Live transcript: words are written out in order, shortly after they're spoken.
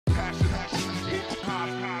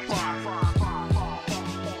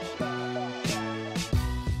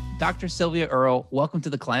Dr. Sylvia Earle, welcome to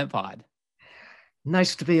the Climate Pod.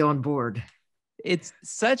 Nice to be on board. It's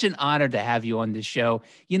such an honor to have you on this show.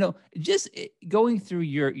 You know, just going through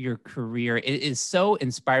your career, it is so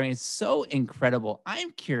inspiring. It's so incredible.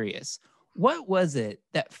 I'm curious, what was it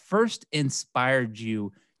that first inspired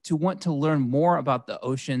you to want to learn more about the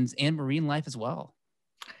oceans and marine life as well?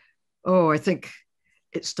 Oh, I think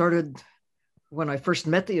it started when I first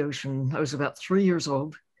met the ocean. I was about 3 years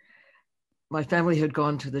old. My family had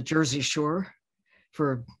gone to the Jersey Shore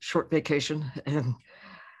for a short vacation, and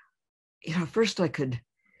first I could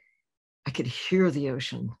hear the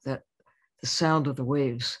ocean, that the sound of the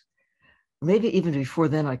waves. Maybe even before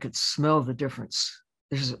then, I could smell the difference.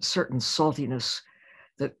 There's a certain saltiness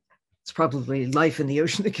that it's probably life in the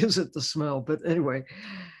ocean that gives it the smell. But anyway,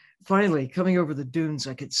 finally coming over the dunes,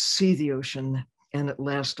 I could see the ocean, and at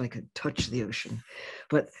last I could touch the ocean.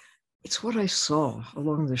 But it's what I saw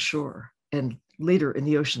along the shore and later in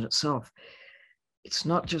the ocean itself. It's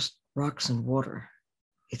not just rocks and water,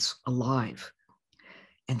 it's alive.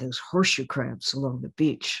 And those horseshoe crabs along the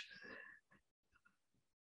beach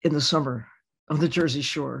in the summer on the Jersey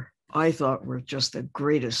Shore, I thought were just the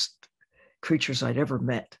greatest creatures I'd ever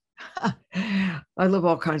met. I love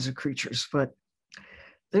all kinds of creatures, but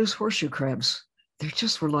those horseshoe crabs, they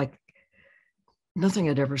just were like nothing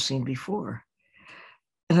I'd ever seen before.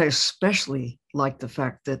 And I especially liked the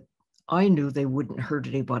fact that I knew they wouldn't hurt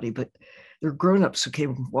anybody, but they're grown-ups who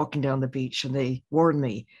came walking down the beach, and they warned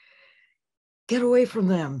me, get away from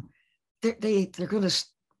them. They're going to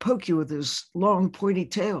poke you with those long pointy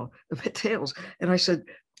tails. And I said,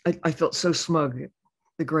 I felt so smug at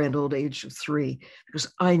the grand old age of 3,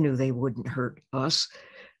 because I knew they wouldn't hurt us.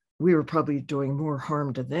 We were probably doing more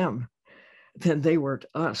harm to them than they were to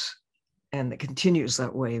us. And it continues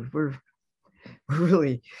that way. We're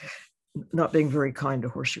really not being very kind to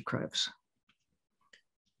horseshoe crabs.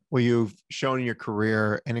 Well, you've shown in your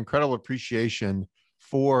career an incredible appreciation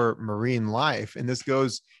for marine life. And this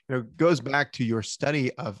goes back to your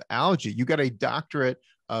study of algae. You got a doctorate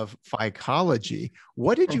of phycology.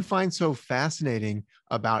 What did you find so fascinating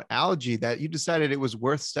about algae that you decided it was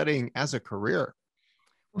worth studying as a career?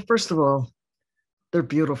 Well, first of all, they're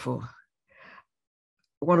beautiful.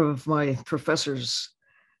 One of my professors,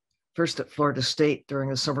 first at Florida State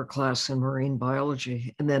during a summer class in marine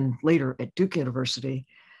biology, and then later at Duke University,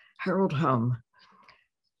 Harold Hum,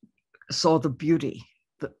 saw the beauty,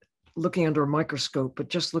 looking under a microscope, but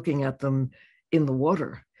just looking at them in the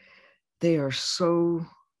water. They are so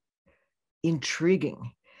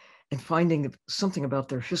intriguing, and finding something about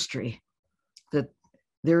their history, that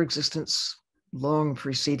their existence long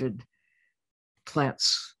preceded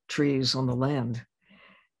plants, trees on the land,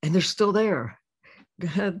 and they're still there.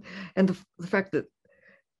 And the fact that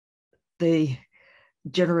they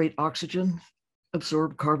generate oxygen,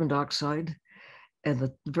 absorb carbon dioxide, and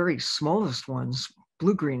the very smallest ones,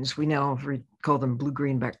 blue-greens, we now call them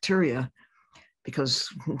blue-green bacteria, because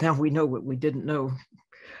now we know what we didn't know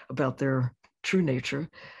about their true nature,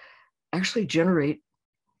 actually generate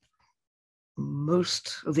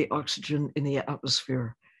most of the oxygen in the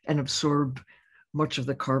atmosphere and absorb much of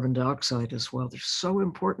the carbon dioxide as well. They're so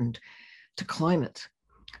important to climate.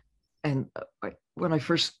 And when I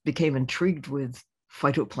first became intrigued with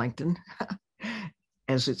phytoplankton,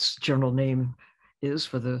 as its general name is,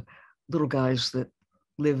 for the little guys that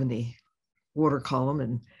live in the water column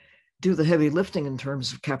and do the heavy lifting in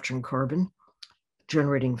terms of capturing carbon,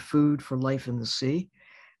 generating food for life in the sea,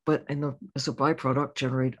 but as a byproduct,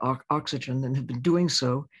 generate oxygen, and have been doing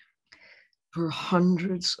so for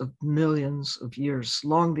hundreds of millions of years,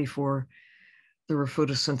 long before there were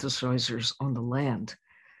photosynthesizers on the land.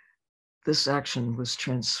 This action was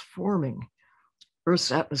transforming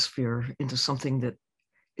Earth's atmosphere into something that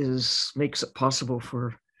makes it possible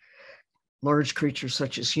for large creatures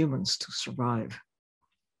such as humans to survive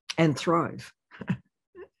and thrive.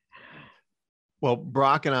 Well,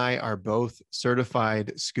 Brock and I are both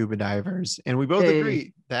certified scuba divers, and we both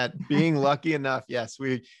agree that being lucky enough, yes,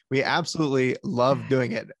 we absolutely love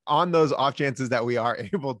doing it on those off chances that we are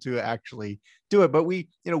able to actually do it. But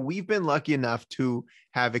we've been lucky enough to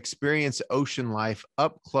have experienced ocean life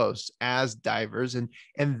up close as divers, and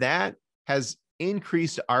that has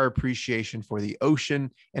increased our appreciation for the ocean,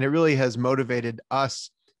 and it really has motivated us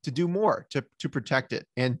to do more to protect it.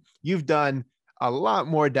 And you've done a lot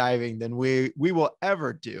more diving than we will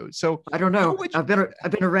ever do. So I don't know. I've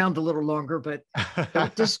been around a little longer, but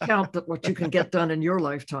don't discount what you can get done in your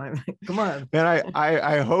lifetime. Come on. And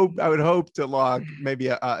I would hope to log maybe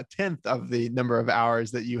a tenth of the number of hours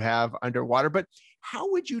that you have underwater. But how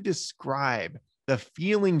would you describe the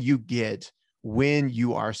feeling you get when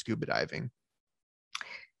you are scuba diving?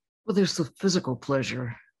 Well, there's the physical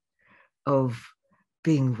pleasure of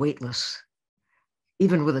being weightless.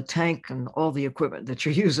 Even with a tank and all the equipment that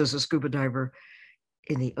you use as a scuba diver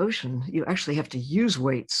in the ocean, you actually have to use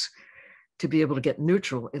weights to be able to get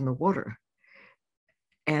neutral in the water.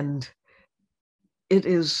 And it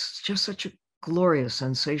is just such a glorious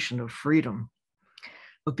sensation of freedom,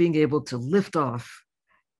 of being able to lift off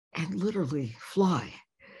and literally fly.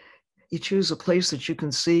 You choose a place that you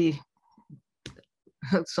can see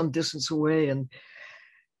some distance away, and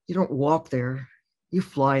you don't walk there, you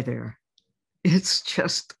fly there. It's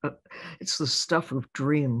just, it's the stuff of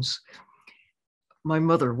dreams. My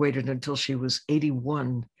mother waited until she was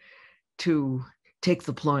 81 to take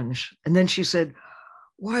the plunge. And then she said,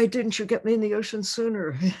 "Why didn't you get me in the ocean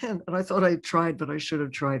sooner?" And I thought I tried, but I should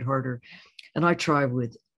have tried harder. And I try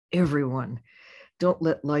with everyone. Don't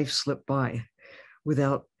let life slip by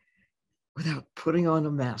without putting on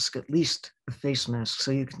a mask, at least a face mask,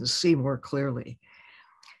 so you can see more clearly.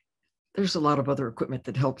 There's a lot of other equipment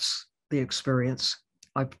that helps the experience.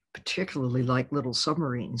 I particularly like little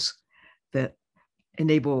submarines that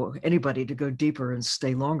enable anybody to go deeper and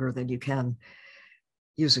stay longer than you can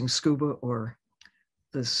using scuba, or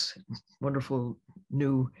this wonderful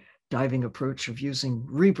new diving approach of using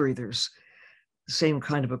rebreathers, the same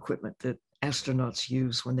kind of equipment that astronauts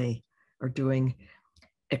use when they are doing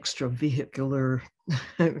extravehicular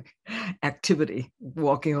activity,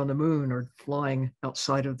 walking on the moon or flying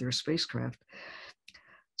outside of their spacecraft.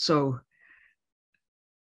 So,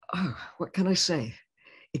 what can I say?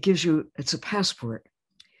 It gives you, it's a passport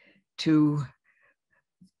to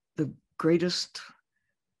the greatest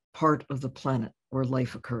part of the planet where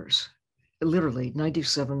life occurs. Literally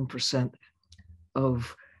 97%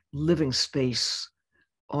 of living space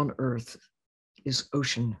on Earth is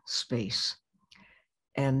ocean space.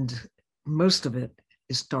 And most of it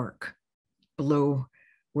is dark, below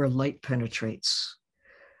where light penetrates.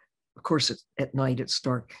 Of course, at night it's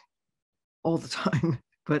dark all the time,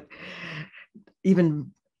 but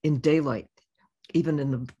even in daylight, even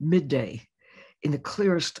in the midday, in the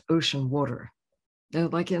clearest ocean water,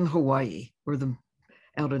 like in Hawaii or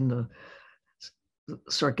out in the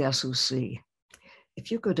Sargasso Sea,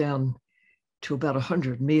 if you go down to about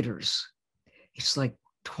 100 meters, it's like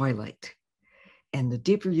twilight. And the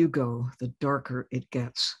deeper you go, the darker it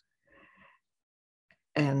gets.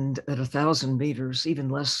 And at 1,000 meters, even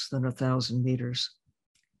less than 1,000 meters,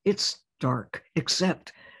 it's dark,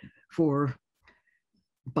 except for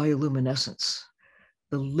bioluminescence,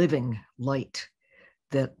 the living light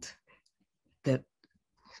that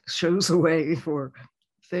shows the way for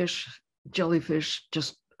fish, jellyfish,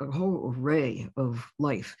 just a whole array of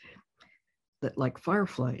life that, like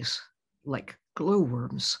fireflies, like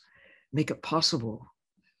glowworms, make it possible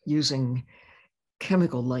using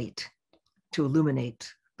chemical light to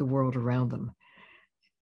illuminate the world around them.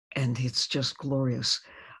 And it's just glorious.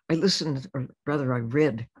 I listened, or rather I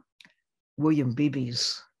read William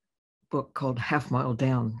Beebe's book called Half Mile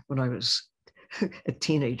Down when I was a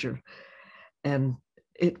teenager. And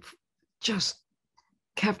it just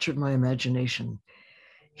captured my imagination.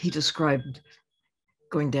 He described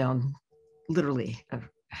going down literally a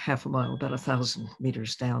half a mile, about 1,000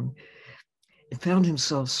 meters down, and found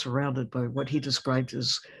himself surrounded by what he described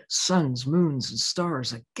as suns, moons, and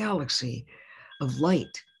stars, a galaxy of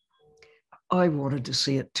light. I wanted to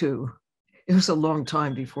see it too. It was a long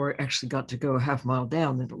time before I actually got to go a half mile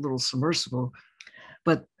down in a little submersible,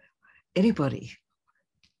 but anybody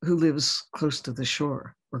who lives close to the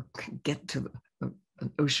shore or can get to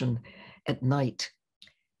an ocean at night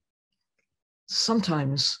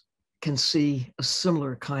sometimes can see a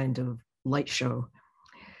similar kind of light show.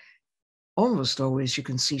 Almost always you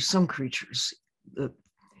can see some creatures that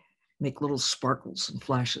make little sparkles and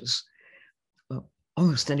flashes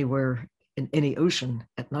almost anywhere in any ocean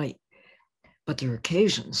at night. But there are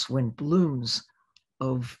occasions when blooms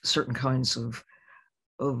of certain kinds of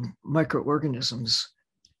microorganisms,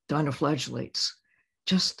 dinoflagellates,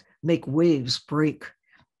 just make waves break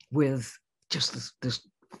with just this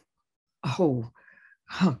whole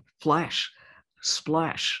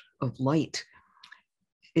splash of light.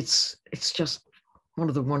 It's just one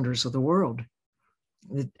of the wonders of the world.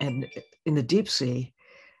 And in the deep sea,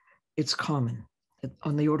 it's common.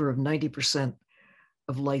 On the order of 90%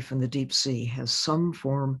 of life in the deep sea has some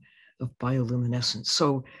form of bioluminescence.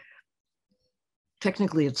 So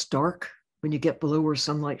technically it's dark when you get below where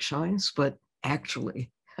sunlight shines, but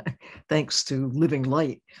actually, thanks to living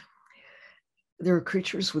light, there are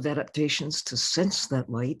creatures with adaptations to sense that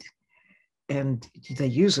light, and they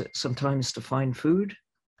use it sometimes to find food,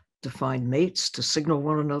 to find mates, to signal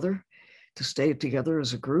one another, to stay together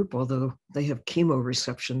as a group, although they have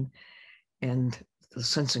chemoreception and the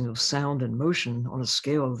sensing of sound and motion on a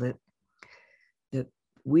scale that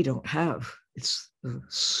we don't have. It's a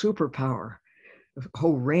superpower, a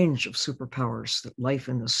whole range of superpowers that life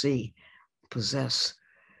in the sea possess.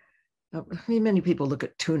 Now, many people look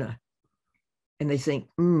at tuna and they think,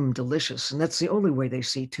 delicious. And that's the only way they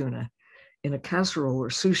see tuna, in a casserole or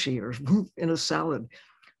sushi or in a salad.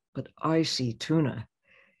 But I see tuna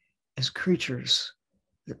as creatures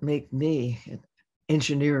that make me and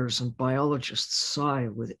engineers and biologists sigh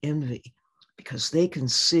with envy, because they can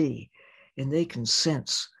see and they can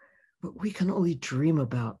sense what we can only dream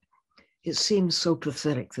about. It seems so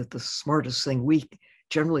pathetic that the smartest thing we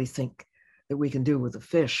generally think that we can do with the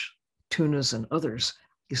fish, tunas and others,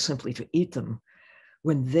 is simply to eat them,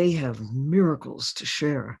 when they have miracles to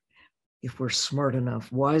share, if we're smart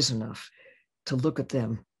enough, wise enough to look at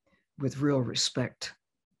them with real respect.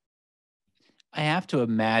 I have to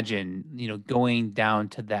imagine, going down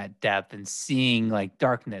to that depth and seeing like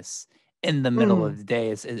darkness in the middle of the day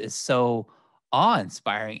is so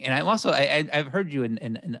awe-inspiring. And I'm also, I've heard you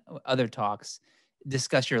in other talks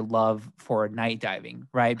discuss your love for night diving,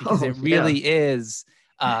 right? Because it really is,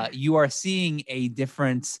 you are seeing a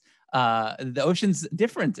different, the ocean's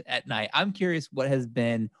different at night. I'm curious what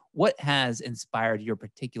has inspired your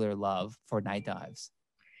particular love for night dives?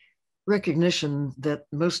 Recognition that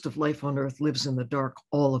most of life on Earth lives in the dark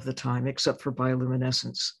all of the time, except for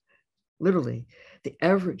bioluminescence. Literally, the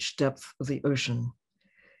average depth of the ocean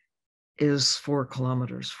is 4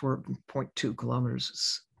 kilometers, 4.2 kilometers.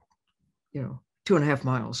 It's, 2.5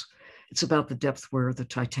 miles. It's about the depth where the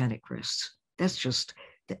Titanic rests. That's just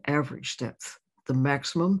the average depth. The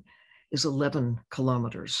maximum is 11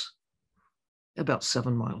 kilometers, about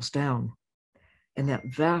 7 miles down. And that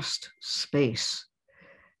vast space,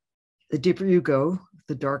 the deeper you go,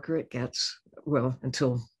 the darker it gets, well,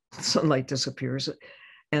 until sunlight disappears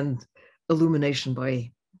and illumination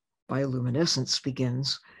by bioluminescence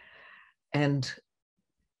begins. And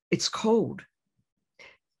it's cold.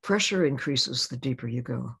 Pressure increases the deeper you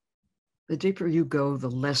go. The deeper you go, the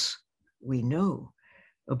less we know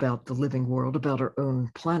about the living world, about our own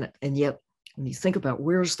planet. And yet, when you think about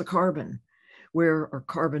where's the carbon, where are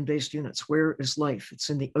carbon-based units, where is life? It's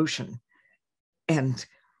in the ocean. And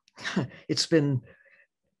it's been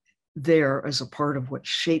there as a part of what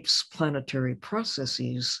shapes planetary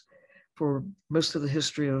processes for most of the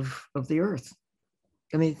history of the Earth.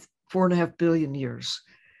 I mean, 4.5 billion years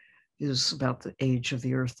is about the age of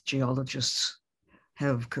the Earth, geologists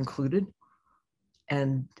have concluded.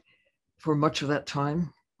 And for much of that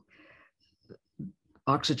time,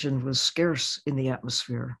 oxygen was scarce in the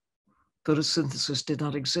atmosphere. Photosynthesis did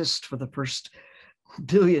not exist for the first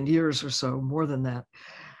billion years or so, more than that.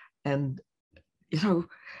 And,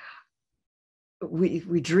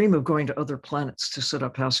 we dream of going to other planets to set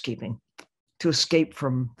up housekeeping, to escape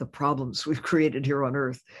from the problems we've created here on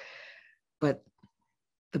Earth. But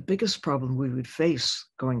the biggest problem we would face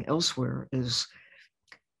going elsewhere is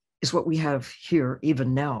what we have here,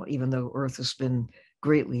 even now, even though Earth has been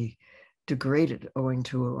greatly degraded owing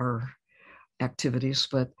to our activities.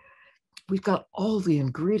 But we've got all the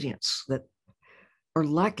ingredients that are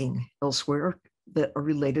lacking elsewhere that are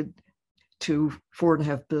related to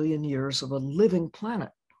 4.5 billion years of a living planet.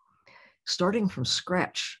 Starting from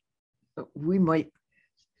scratch, we might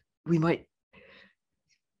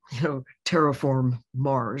terraform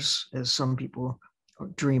Mars, as some people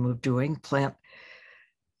dream of doing, plant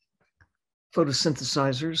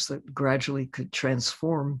photosynthesizers that gradually could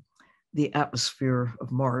transform the atmosphere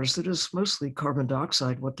of Mars, that is mostly carbon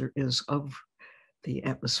dioxide, what there is of the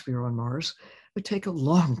atmosphere on Mars. It would take a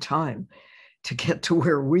long time to get to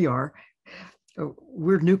where we are.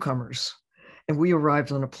 We're newcomers, and we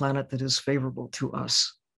arrived on a planet that is favorable to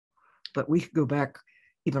us. But we could go back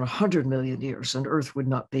even 100 million years, and Earth would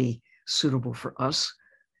not be suitable for us.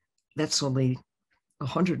 That's only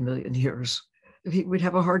 100 million years. We'd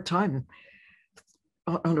have a hard time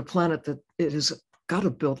on a planet that it has got a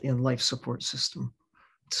built-in life support system.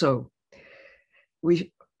 So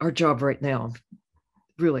our job right now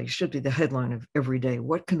really should be the headline of every day.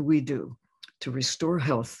 What can we do to restore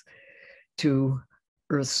health to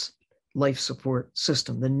Earth's life support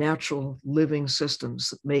system, the natural living systems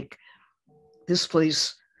that make this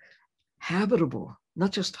place habitable,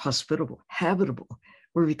 not just hospitable, habitable,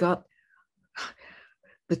 where we got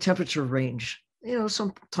the temperature range.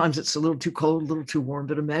 Sometimes it's a little too cold, a little too warm,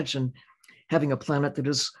 but imagine having a planet that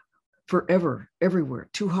is forever, everywhere,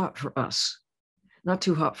 too hot for us, not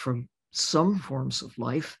too hot for some forms of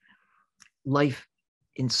life. Life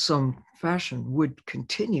in some fashion would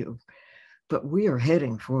continue, but we are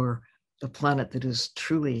heading for the planet that is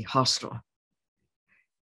truly hostile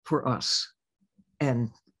for us.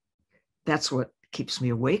 And that's what keeps me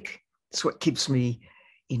awake. It's what keeps me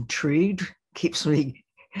intrigued, keeps me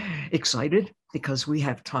excited, because we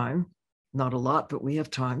have time, not a lot, but we have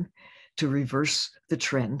time to reverse the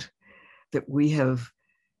trend that we have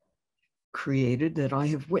created, that I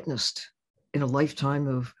have witnessed in a lifetime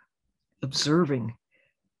of observing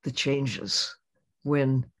the changes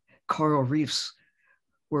when coral reefs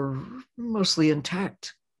were mostly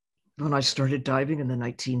intact when I started diving in the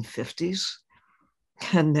 1950s.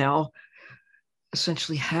 And now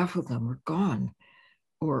essentially half of them are gone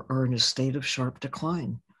or are in a state of sharp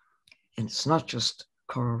decline. And it's not just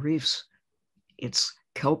coral reefs, it's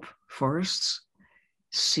kelp forests,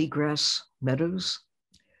 seagrass meadows,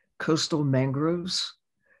 coastal mangroves,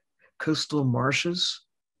 coastal marshes,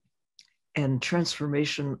 and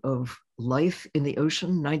transformation of life in the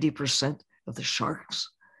ocean. 90% of the sharks,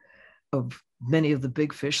 of many of the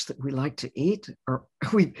big fish that we like to eat, or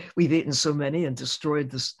we've eaten so many and destroyed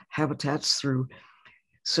this habitats through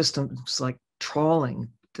systems like trawling,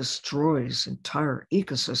 destroys entire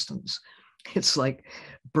ecosystems. It's like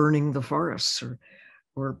burning the forests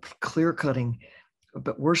or clear cutting,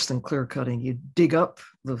 but worse than clear cutting, you dig up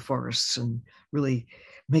the forests and really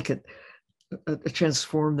make it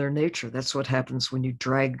transform their nature. That's what happens when you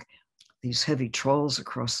drag these heavy trawls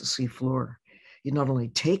across the seafloor. You not only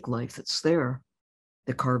take life that's there,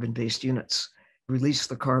 the carbon-based units, release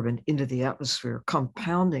the carbon into the atmosphere,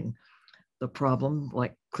 compounding the problem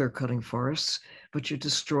like clear-cutting forests, but you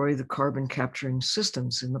destroy the carbon capturing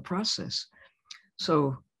systems in the process.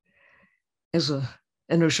 So as an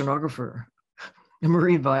oceanographer, a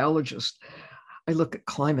marine biologist, I look at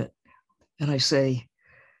climate and I say,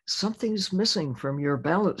 something's missing from your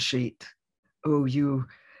balance sheet. Oh, you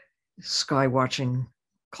sky watching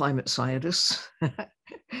climate scientists.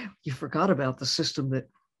 You forgot about the system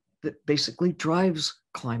that basically drives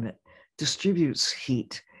climate, distributes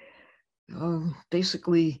heat,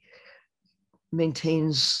 basically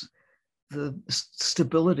maintains the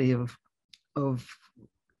stability of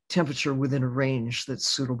temperature within a range that's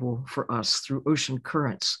suitable for us through ocean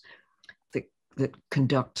currents that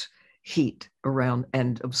conduct heat around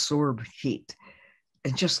and absorb heat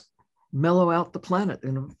and just mellow out the planet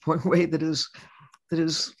in a way that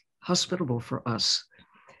is hospitable for us.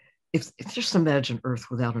 If just imagine Earth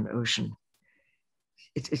without an ocean.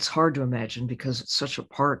 It's hard to imagine because it's such a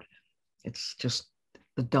part, it's just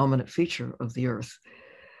the dominant feature of the Earth.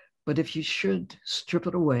 But if you should strip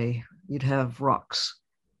it away, you'd have rocks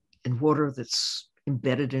and water that's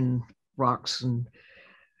embedded in rocks and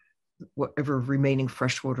whatever remaining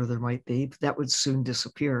fresh water there might be. That would soon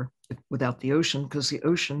disappear without the ocean, because the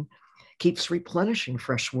ocean keeps replenishing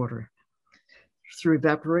fresh water through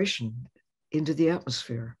evaporation into the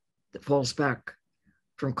atmosphere that falls back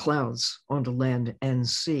from clouds onto land and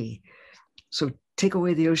sea. So take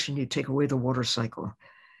away the ocean, you take away the water cycle.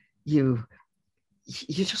 You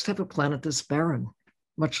just have a planet that's barren,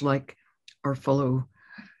 much like our fellow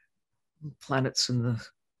planets in the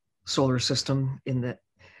solar system, in that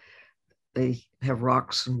they have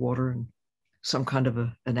rocks and water and some kind of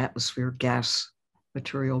an atmosphere, gas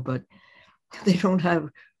material, but they don't have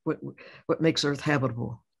what makes Earth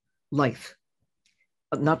habitable, life.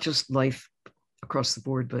 Not just life across the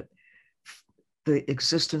board, but the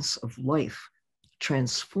existence of life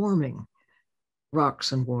transforming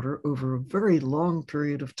rocks and water over a very long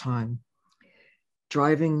period of time,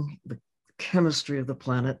 driving the chemistry of the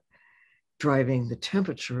planet, driving the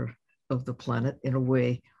temperature of the planet in a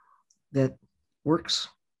way that works,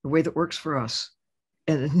 the way that works for us.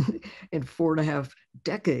 And in 4.5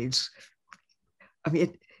 decades, I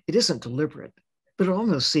mean, it isn't deliberate, but it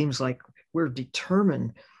almost seems like we're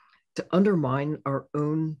determined to undermine our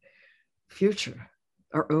own future,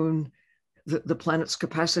 our own, the planet's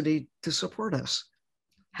capacity to support us.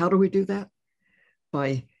 How do we do that?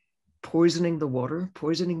 By poisoning the water,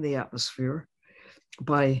 poisoning the atmosphere,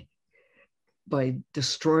 by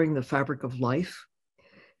destroying the fabric of life,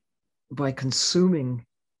 by consuming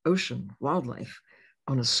ocean wildlife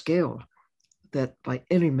on a scale that by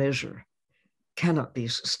any measure cannot be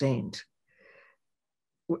sustained.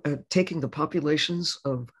 Taking the populations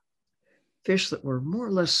of fish that were more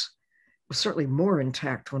or less, certainly more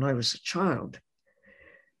intact when I was a child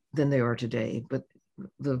than they are today, but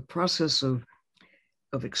the process of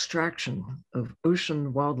extraction of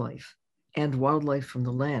ocean wildlife and wildlife from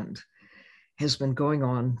the land has been going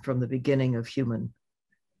on from the beginning of human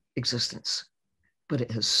existence, but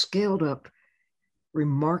it has scaled up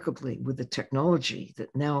remarkably with the technology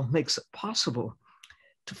that now makes it possible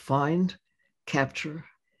to find, capture,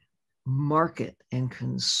 market and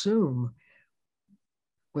consume,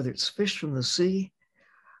 whether it's fish from the sea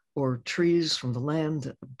or trees from the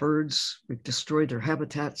land, birds, we've destroyed their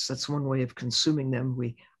habitats. That's one way of consuming them.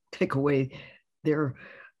 We take away their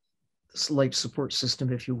life support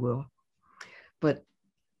system, if you will. But,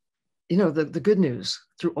 you know, the good news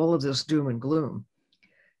through all of this doom and gloom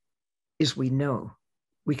is we know,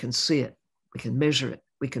 we can see it, we can measure it,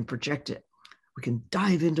 we can project it, we can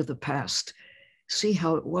dive into the past, see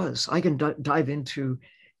how it was. I can dive into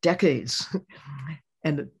decades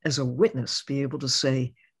and as a witness be able to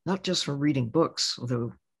say, not just from reading books,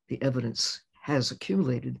 although the evidence has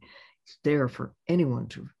accumulated, it's there for anyone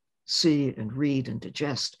to see and read and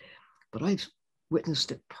digest, but I've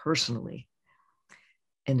witnessed it personally.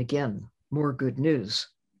 And again, more good news,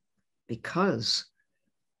 because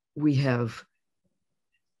we have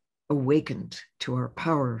awakened to our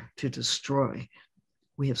power to destroy.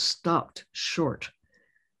 We have stopped short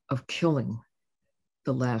of killing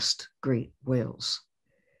the last great whales.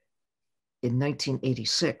 In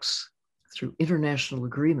 1986, through international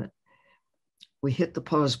agreement, we hit the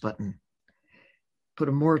pause button, put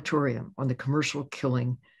a moratorium on the commercial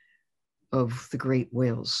killing of the great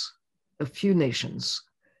whales. A few nations,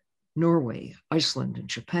 Norway, Iceland, and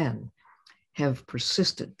Japan, have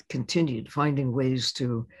persisted, continued finding ways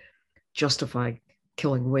to justify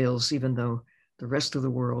killing whales, even though the rest of the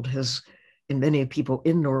world has, and many people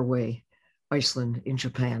in Norway, Iceland, in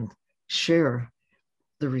Japan, share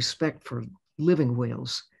the respect for living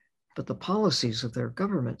whales, but the policies of their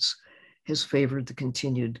governments has favored the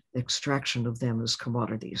continued extraction of them as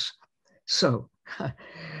commodities. So,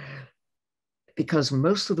 because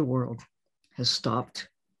most of the world has stopped,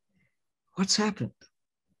 what's happened?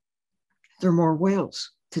 There are more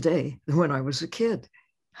whales today than when I was a kid.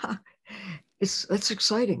 That's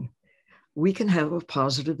exciting. We can have a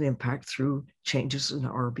positive impact through changes in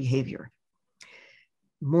our behavior.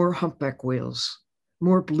 More humpback whales,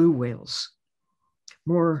 more blue whales,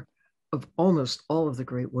 more of almost all of the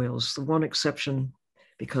great whales. The one exception,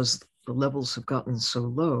 because the levels have gotten so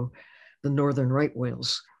low, the northern right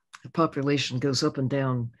whales. The population goes up and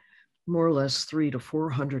down more or less 300 to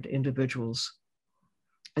 400 individuals.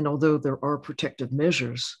 And although there are protective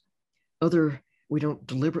measures, we don't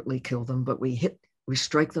deliberately kill them, but we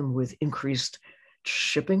strike them with increased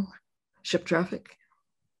ship traffic,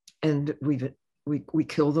 and we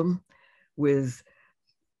kill them with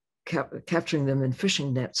capturing them in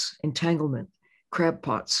fishing nets, entanglement, crab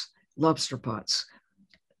pots, lobster pots,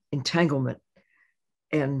 entanglement,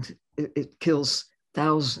 and it kills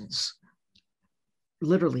thousands,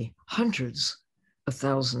 literally hundreds of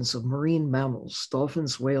thousands of marine mammals,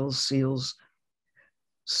 dolphins, whales, seals,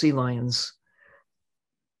 sea lions,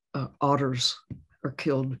 otters are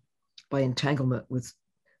killed by entanglement with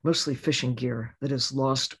mostly fishing gear that is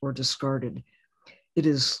lost or discarded.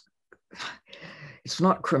 It's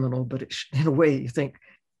not criminal, but in a way you think,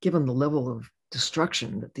 given the level of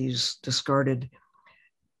destruction that these discarded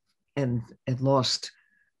and lost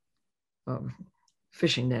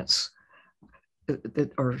fishing nets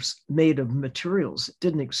that are made of materials that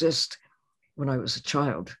didn't exist when I was a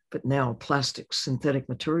child, but now plastics, synthetic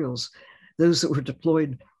materials, those that were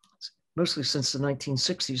deployed mostly since the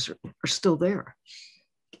 1960s are still there.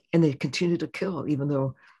 And they continue to kill, even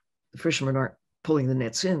though the fishermen aren't pulling the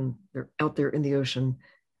nets in, they're out there in the ocean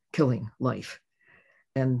killing life.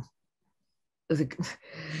 And the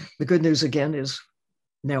good news again is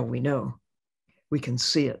now we know, we can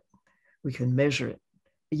see it, we can measure it.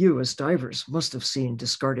 You as divers must have seen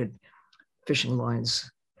discarded fishing lines.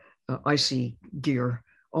 I see gear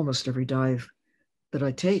almost every dive that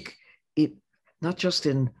I take, it not just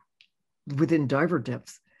within diver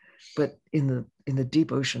depth, but in the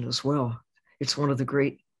deep ocean as well. It's one of the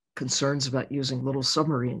great concerns about using little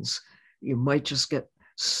submarines. You might just get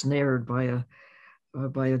snared by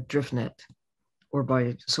a drift net or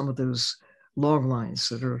by some of those long lines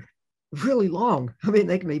that are really long. I mean,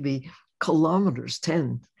 they may be kilometers,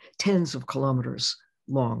 tens of kilometers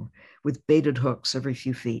long, with baited hooks every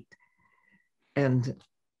few feet. And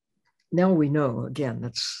now we know, again,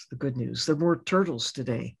 that's the good news. There are more turtles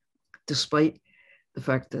today, despite the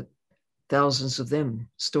fact that thousands of them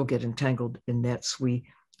still get entangled in nets. We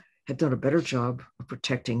have done a better job of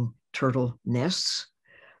protecting turtle nests,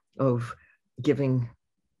 of giving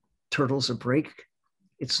turtles a break.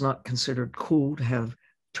 It's not considered cool to have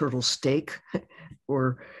turtle steak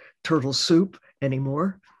or turtle soup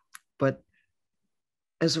anymore. But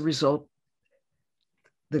as a result,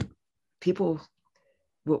 the people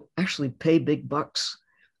will actually pay big bucks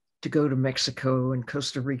to go to Mexico and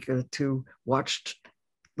Costa Rica to watch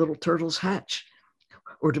little turtles hatch,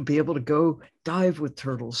 or to be able to go dive with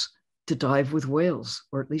turtles to dive with whales,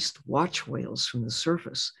 or at least watch whales from the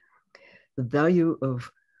surface. The value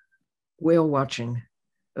of whale watching,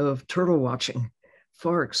 of turtle watching,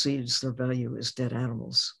 far exceeds their value as dead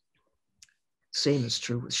animals. Same is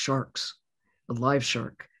true with sharks. A live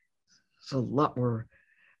shark is a lot more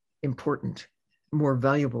important, more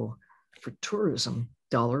valuable for tourism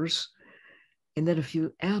dollars. And then if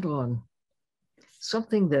you add on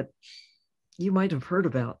something that you might have heard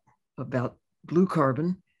about blue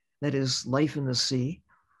carbon, that is life in the sea,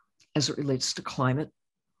 as it relates to climate,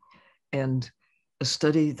 and a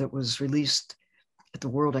study that was released at the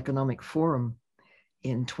World Economic Forum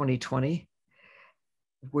in 2020,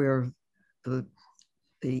 where the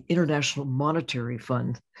International Monetary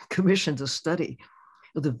Fund commissioned a study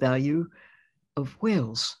of the value of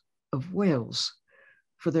whales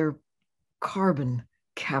for their carbon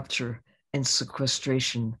capture and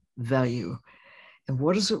sequestration value. And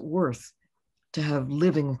what is it worth to have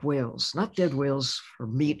living whales, not dead whales for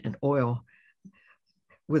meat and oil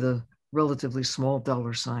with a relatively small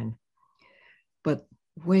dollar sign, but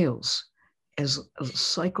whales as a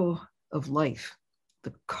cycle of life,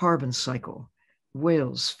 the carbon cycle,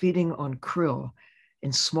 whales feeding on krill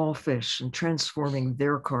and small fish and transforming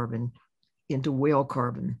their carbon into whale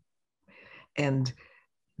carbon, and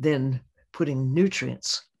then putting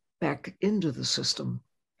nutrients back into the system,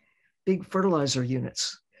 big fertilizer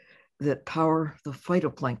units that power the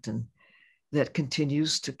phytoplankton that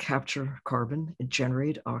continues to capture carbon and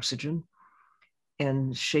generate oxygen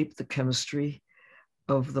and shape the chemistry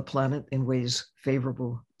of the planet in ways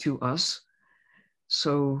favorable to us.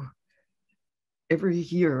 So every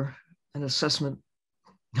year, an assessment,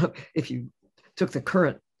 if you took the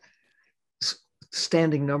current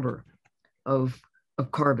standing number of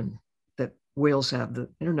carbon that whales have, the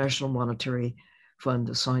International Monetary Fund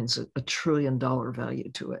assigns a $1 trillion value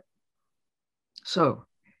to it. So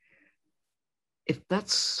if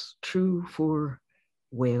that's true for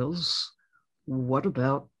whales, what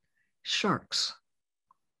about sharks?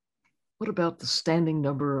 What about the standing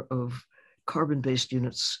number of carbon-based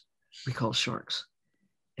units we call sharks?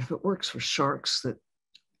 If it works for sharks that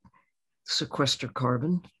sequester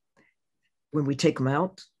carbon, when we take them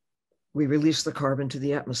out, we release the carbon to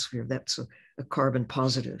the atmosphere. That's a carbon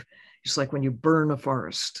positive. It's like when you burn a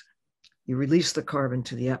forest, you release the carbon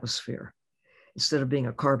to the atmosphere. Instead of being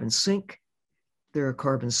a carbon sink, they're a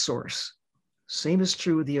carbon source. Same is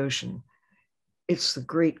true with the ocean. It's the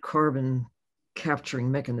great carbon capturing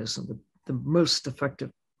mechanism, the most effective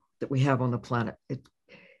that we have on the planet. It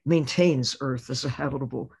maintains Earth as a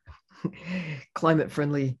habitable,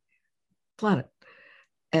 climate-friendly planet.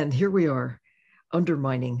 And here we are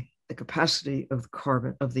undermining the capacity of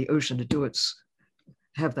carbon of the ocean to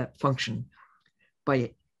have that function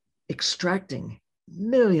by extracting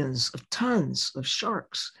millions of tons of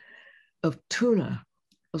sharks, of tuna,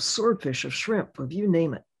 of swordfish, of shrimp, of you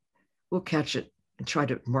name it. We'll catch it and try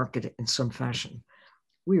to market it in some fashion.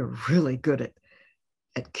 We are really good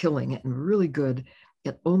at killing it and really good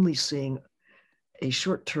at only seeing a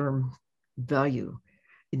short-term value.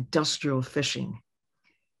 Industrial fishing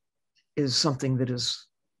is something that is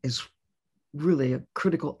really a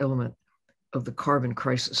critical element of the carbon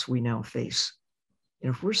crisis we now face.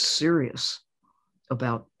 And if we're serious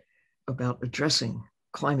about addressing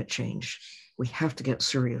climate change, we have to get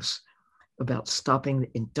serious about stopping the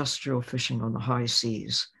industrial fishing on the high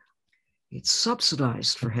seas. It's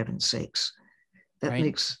subsidized, for heaven's sakes. That right.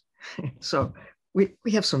 makes, so we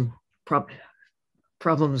have some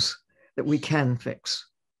problems that we can fix.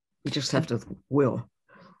 We just have to will.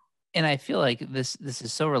 And I feel like this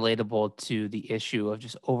is so relatable to the issue of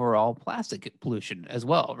just overall plastic pollution as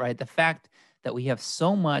well, right? The fact that we have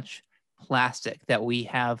so much plastic that we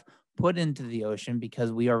have put into the ocean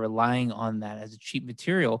because we are relying on that as a cheap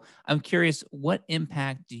material. I'm curious, what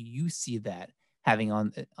impact do you see that having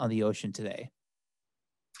on the ocean today?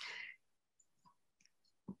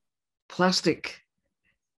 Plastic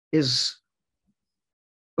is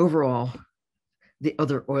overall the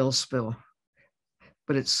other oil spill,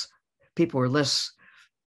 but people are less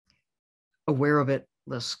aware of it,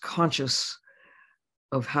 less conscious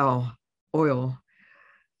of how oil,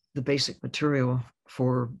 the basic material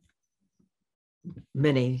for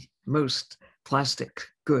most plastic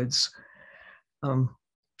goods.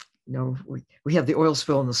 We have the oil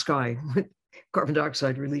spill in the sky, with carbon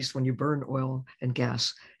dioxide released when you burn oil and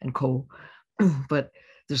gas and coal. But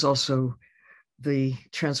there's also the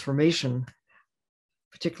transformation,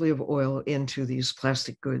 particularly of oil, into these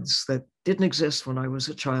plastic goods that didn't exist when I was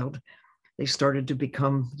a child. They started to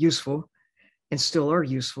become useful and still are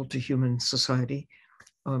useful to human society,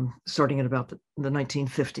 starting in about the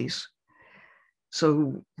 1950s.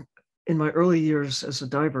 So in my early years as a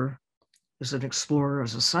diver, as an explorer,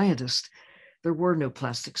 as a scientist, there were no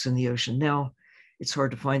plastics in the ocean. Now it's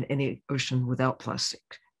hard to find any ocean without plastic.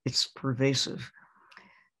 It's pervasive.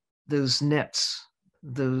 Those nets,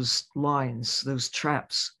 those lines, those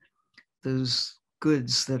traps, those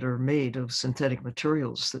goods that are made of synthetic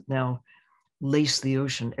materials that now lace the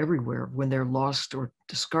ocean everywhere when they're lost or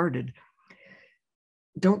discarded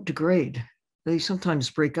don't degrade. They sometimes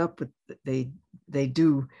break up, but they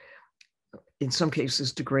do, in some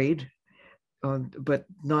cases, degrade, but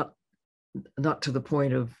not to the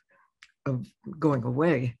point of going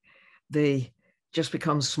away. They just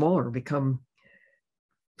become smaller, become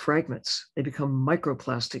fragments. They become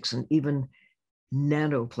microplastics and even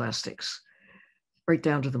nanoplastics, right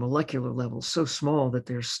down to the molecular level, so small that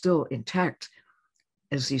they're still intact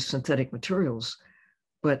as these synthetic materials,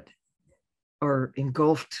 but are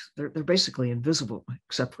engulfed. They're basically invisible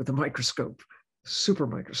except with a microscope, super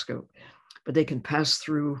microscope, but they can pass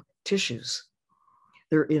through tissues.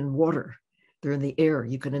 They're in water, they're in the air.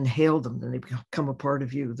 You can inhale them and they become a part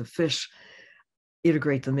of you. The fish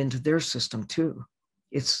integrate them into their system too.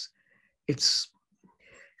 It's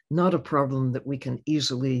not a problem that we can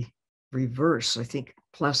easily reverse. I think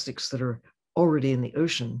plastics that are already in the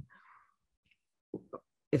ocean,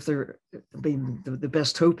 if they're, the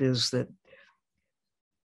best hope is that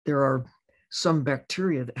there are some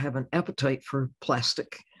bacteria that have an appetite for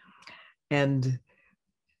plastic and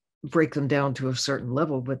break them down to a certain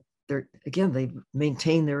level, but they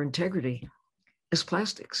maintain their integrity as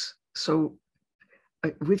plastics. So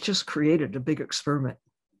we've just created a big experiment,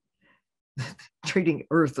 treating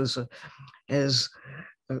Earth as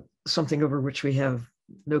something over which we have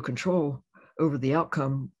no control over the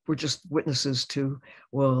outcome. We're just witnesses to,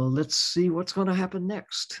 well, let's see what's going to happen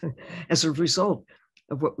next as a result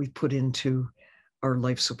of what we've put into our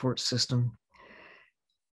life support system.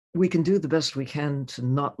 We can do the best we can to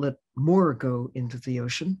not let more go into the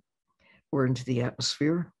ocean or into the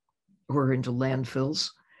atmosphere or into landfills.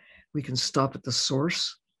 We can stop at the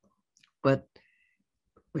source, but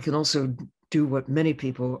we can also do what many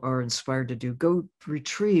people are inspired to do. Go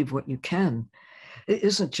retrieve what you can. It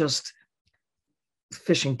isn't just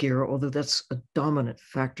fishing gear, although that's a dominant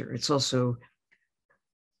factor. It's also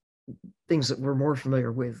things that we're more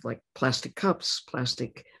familiar with, like plastic cups,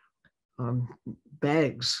 plastic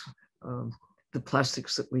bags, the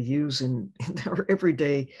plastics that we use in our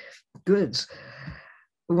everyday goods.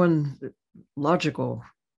 One logical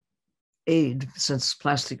aid, since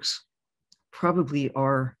plastics probably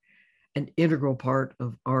are an integral part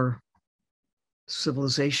of our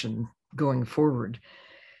civilization going forward,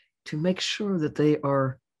 to make sure that they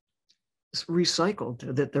are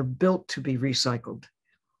recycled, that they're built to be recycled,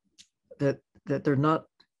 that they're not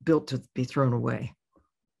built to be thrown away,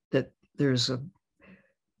 that there's a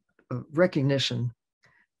recognition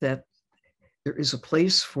that there is a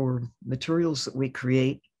place for materials that we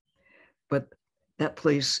create, but that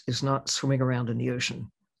place is not swimming around in the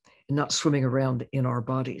ocean and not swimming around in our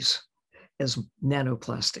bodies as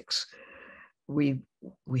nanoplastics. We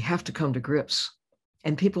have to come to grips,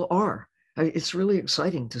 and people are. It's really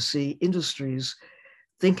exciting to see industries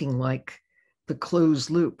thinking like the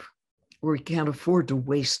closed loop, where we can't afford to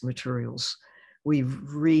waste materials. We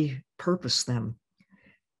repurpose them,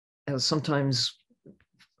 sometimes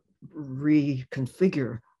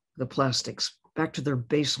reconfigure the plastics back to their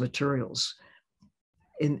base materials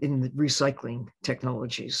in the recycling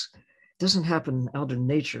technologies. It doesn't happen out in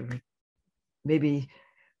nature. Maybe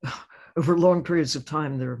over long periods of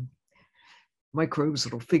time, there are microbes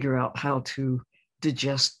that will figure out how to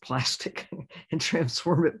digest plastic and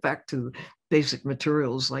transform it back to basic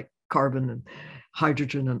materials like carbon and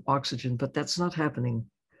hydrogen and oxygen, but that's not happening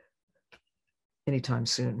anytime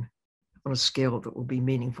soon on a scale that will be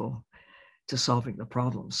meaningful to solving the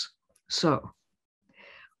problems. So,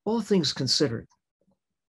 all things considered,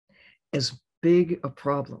 as big a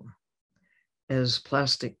problem as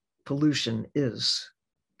plastic pollution is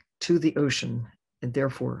to the ocean and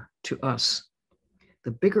therefore to us,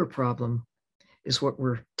 the bigger problem is what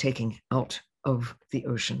we're taking out of the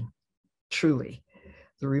ocean. Truly,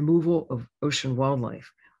 the removal of ocean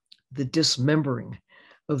wildlife, the dismembering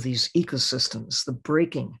of these ecosystems, the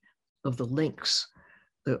breaking of the links,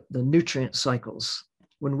 the nutrient cycles.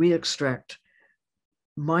 When we extract,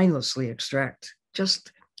 mindlessly extract,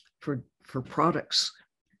 just for products,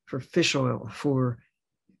 for fish oil, for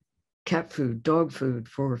cat food, dog food,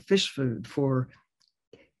 for fish food, for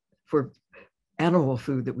animal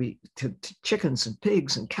food that to chickens and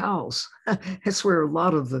pigs and cows. That's where a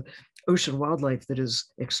lot of the ocean wildlife that is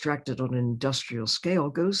extracted on an industrial scale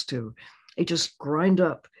goes to. They just grind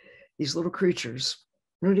up these little creatures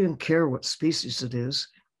They don't even care what species it is.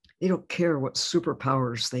 They don't care what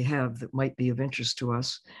superpowers they have that might be of interest to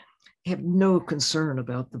us. They have no concern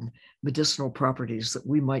about the medicinal properties that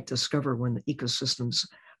we might discover when the ecosystems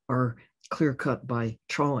are clear cut by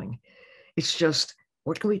trawling. It's just,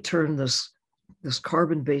 what can we turn this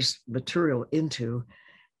carbon-based material into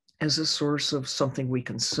as a source of something we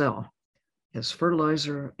can sell as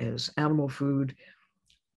fertilizer, as animal food,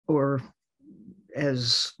 or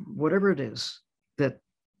as whatever it is, that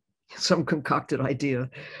some concocted idea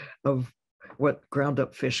of what ground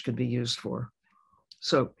up fish can be used for.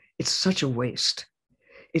 So it's such a waste.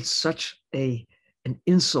 It's such an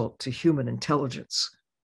insult to human intelligence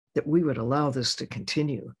that we would allow this to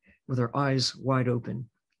continue with our eyes wide open,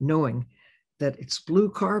 knowing that it's blue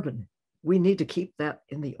carbon. We need to keep that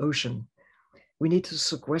in the ocean. We need to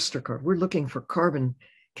sequester carbon. We're looking for carbon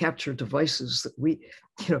capture devices that we,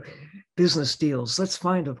 business deals. Let's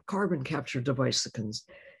find a carbon capture device that can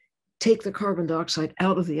take the carbon dioxide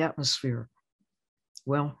out of the atmosphere.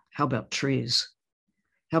 Well, how about trees?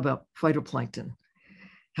 How about phytoplankton?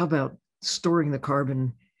 How about storing the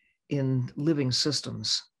carbon in living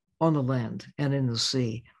systems on the land and in the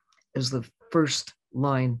sea as the first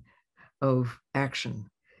line of action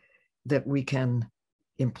that we can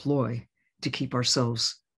employ to keep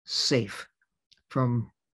ourselves safe from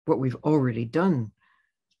what we've already done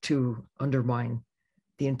to undermine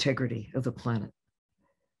the integrity of the planet?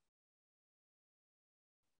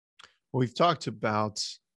 We've talked about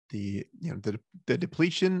the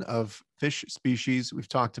depletion of fish species. We've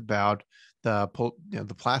talked about the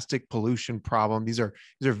plastic pollution problem. These are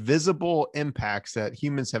visible impacts that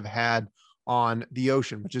humans have had on the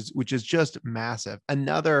ocean, which is just massive.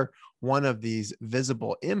 Another one of these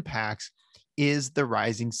visible impacts is the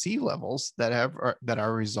rising sea levels that are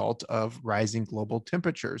a result of rising global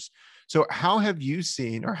temperatures. So how have you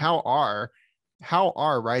seen, or how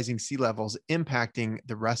are rising sea levels impacting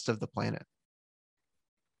the rest of the planet?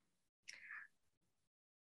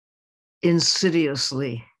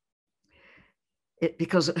 Insidiously,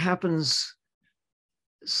 because it happens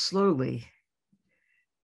slowly.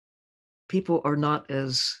 People are not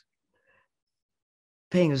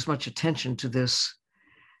paying as much attention to this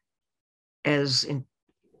as in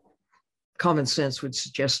common sense would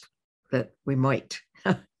suggest that we might.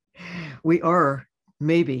 We are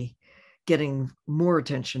maybe getting more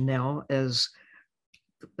attention now as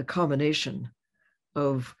the combination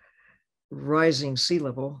of rising sea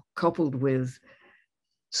level coupled with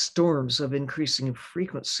storms of increasing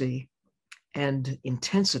frequency and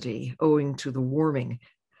intensity owing to the warming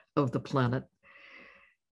of the planet,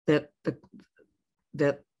 that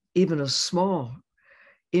even a small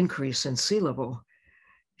increase in sea level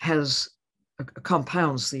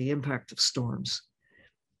compounds the impact of storms.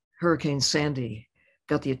 Hurricane Sandy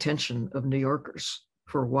got the attention of New Yorkers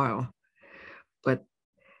for a while, but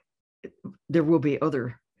there will be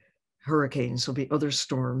other hurricanes, there'll be other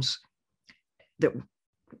storms that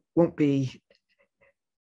won't be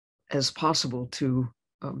as possible to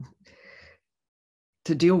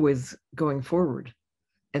deal with going forward.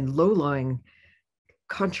 And low-lying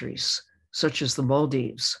countries such as the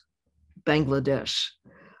Maldives, Bangladesh,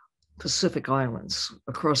 Pacific Islands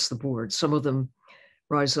across the board, some of them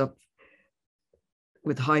rise up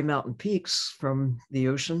with high mountain peaks from the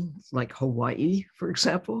ocean, like Hawaii, for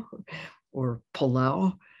example, or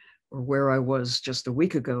Palau, or where I was just a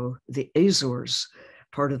week ago, the Azores,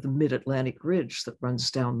 part of the mid-Atlantic ridge that runs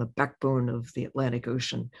down the backbone of the Atlantic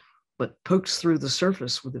Ocean, but pokes through the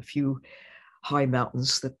surface with a few high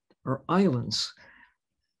mountains that are islands.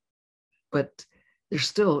 But there's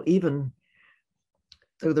still, even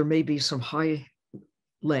though there may be some high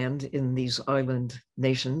land in these island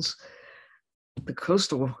nations, the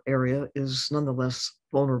coastal area is nonetheless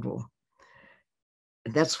vulnerable.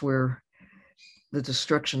 And that's where the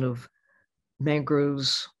destruction of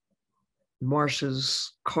mangroves,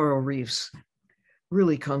 marshes, coral reefs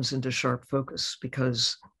really comes into sharp focus,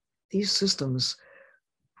 because these systems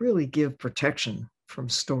really give protection from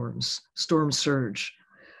storms, storm surge,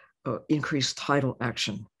 increased tidal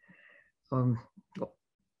action,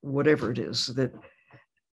 whatever it is, that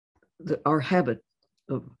our habit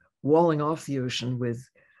of walling off the ocean with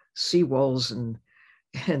seawalls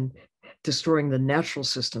and destroying the natural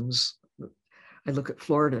systems. I look at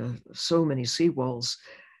Florida, so many seawalls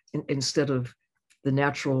instead of the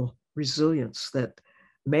natural resilience that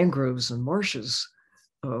mangroves and marshes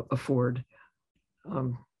afford.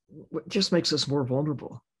 Just makes us more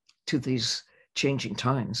vulnerable to these changing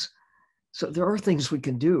times. So there are things we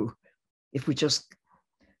can do if we just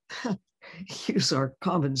use our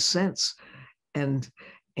common sense and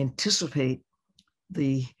anticipate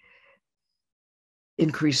the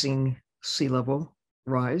increasing sea level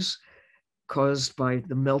rise caused by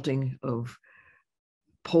the melting of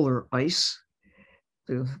polar ice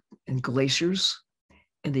and glaciers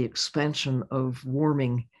and the expansion of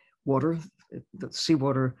warming water. The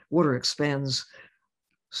seawater water expands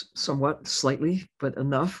somewhat, slightly, but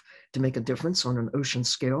enough to make a difference on an ocean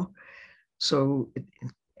scale. So it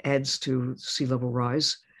adds to sea level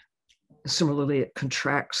rise. Similarly, it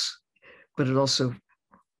contracts, but it also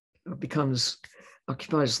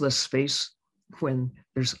occupies less space when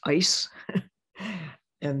there's ice.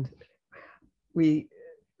 And we're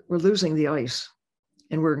losing the ice,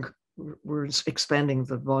 and we're expanding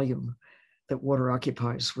the volume that water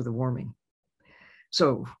occupies with the warming.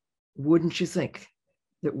 So wouldn't you think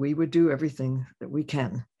that we would do everything that we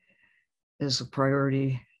can as a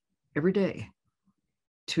priority every day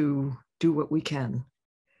to do what we can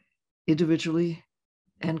individually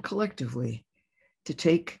and collectively to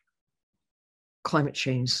take climate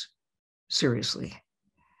change seriously?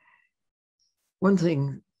 One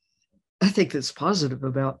thing I think that's positive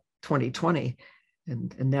about 2020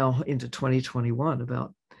 and now into 2021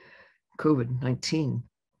 about COVID-19,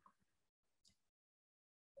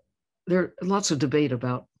 there are lots of debate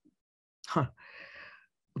about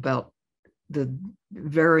the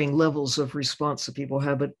varying levels of response that people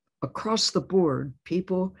have, but across the board,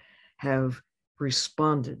 people have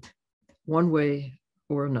responded one way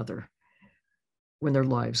or another when their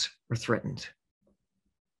lives are threatened.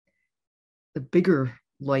 The bigger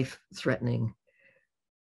life-threatening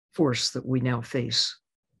force that we now face,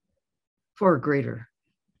 far greater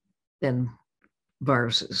than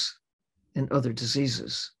viruses and other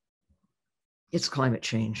diseases, it's climate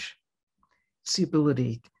change. It's the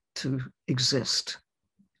ability to exist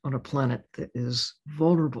on a planet that is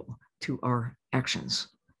vulnerable to our actions.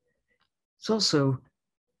 It's also,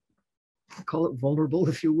 call it vulnerable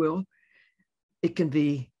if you will, it can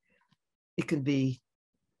be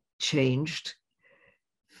changed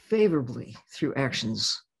favorably through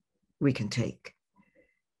actions we can take.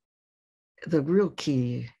 The real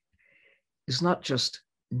key is not just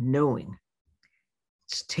knowing,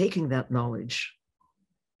 it's taking that knowledge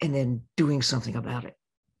and then doing something about it.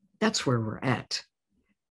 That's where we're at.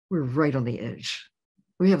 We're right on the edge.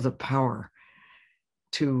 We have the power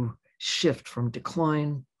to shift from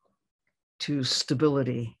decline to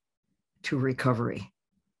stability to recovery,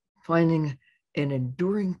 finding an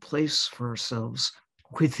enduring place for ourselves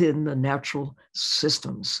within the natural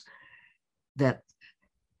systems that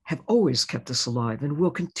have always kept us alive and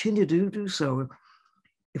will continue to do so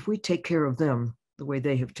if we take care of them the way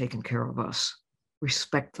they have taken care of us.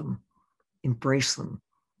 Respect them, embrace them.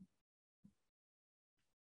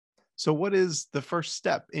 So what is the first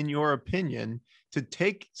step, in your opinion, to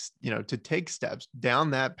take steps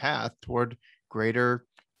down that path toward greater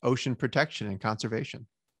ocean protection and conservation?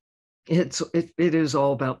 It is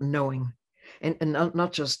all about knowing and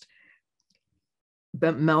not just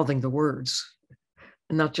mouthing the words,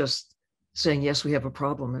 and not just saying, yes, we have a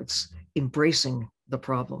problem. It's embracing the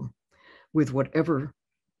problem with whatever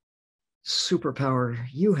superpower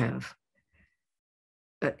you have.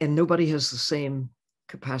 And nobody has the same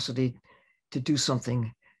capacity to do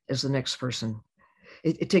something as the next person.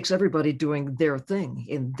 It takes everybody doing their thing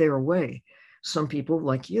in their way. Some people,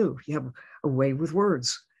 like you have a way with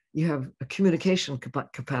words. You have a communication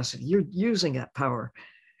capacity. You're using that power.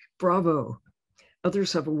 Bravo.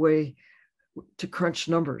 Others have a way to crunch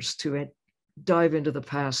numbers, to dive into the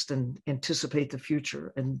past and anticipate the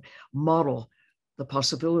future and model the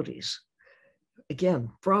possibilities.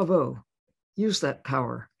 Again, bravo. Use that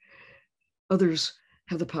power. Others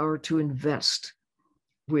have the power to invest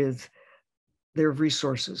with their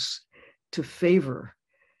resources to favor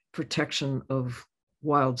protection of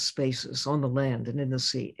wild spaces on the land and in the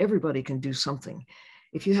sea. Everybody can do something.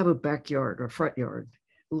 If you have a backyard or front yard,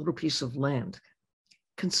 a little piece of land,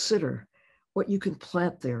 consider what you can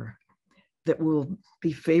plant there that will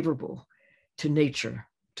be favorable to nature,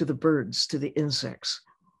 to the birds, to the insects.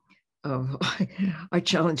 I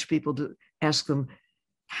challenge people to ask them,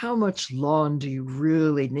 how much lawn do you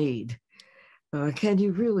really need? Can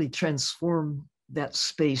you really transform that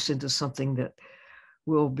space into something that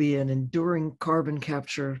will be an enduring carbon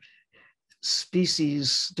capture,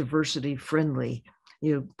 species diversity friendly?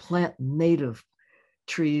 Plant native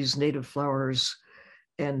trees, native flowers,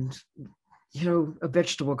 and a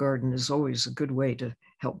vegetable garden is always a good way to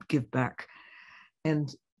help give back.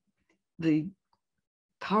 And the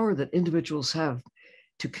power that individuals have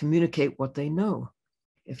to communicate what they know.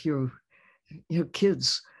 If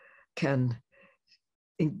kids can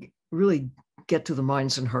really get to the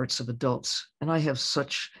minds and hearts of adults. And I have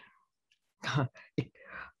such,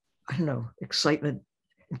 excitement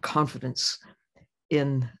and confidence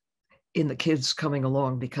in the kids coming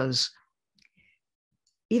along, because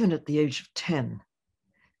even at the age of 10,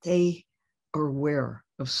 they are aware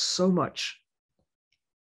of so much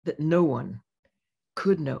that no one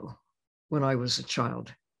could know when I was a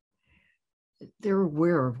child. They're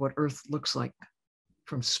aware of what Earth looks like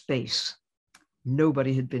from space.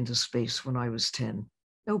 Nobody had been to space when I was 10.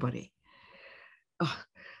 Nobody.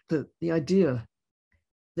 The idea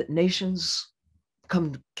that nations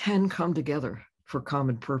can come together for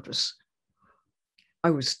common purpose. I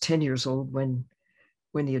was 10 years old when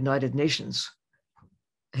the United Nations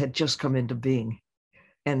had just come into being,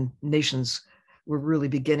 and nations were really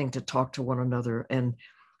beginning to talk to one another. And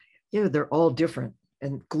they're all different,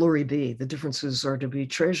 and glory be, the differences are to be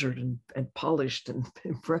treasured and polished and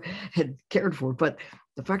cared for. But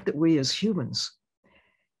the fact that we as humans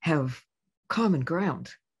have common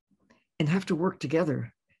ground and have to work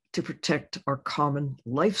together to protect our common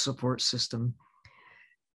life support system,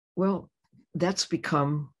 well, that's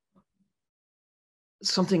become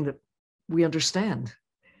something that we understand.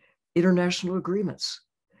 International agreements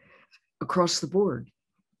across the board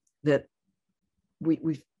that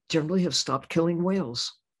we generally have stopped killing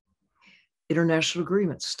whales. International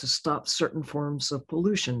agreements to stop certain forms of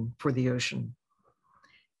pollution for the ocean.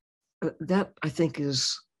 That, I think,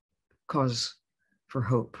 is cause for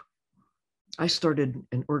hope. I started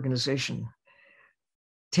an organization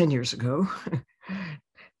 10 years ago,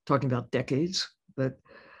 talking about decades, that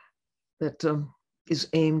is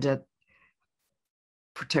aimed at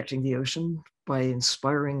protecting the ocean by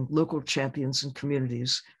inspiring local champions and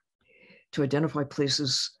communities to identify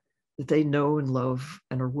places that they know and love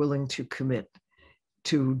and are willing to commit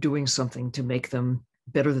to doing something to make them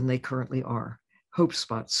better than they currently are. Hope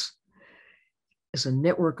spots is a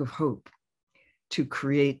network of hope to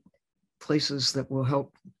create places that will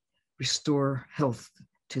help restore health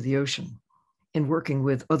to the ocean, and working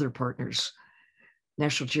with other partners.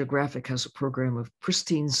 National Geographic has a program of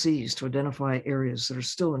pristine seas to identify areas that are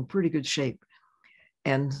still in pretty good shape.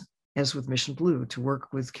 And as with missionblue, to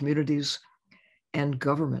work with communities and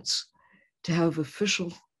governments to have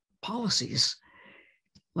official policies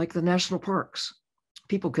like the national parks.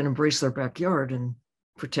 People can embrace their backyard and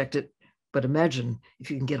protect it, but imagine if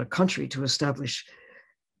you can get a country to establish,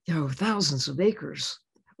 thousands of acres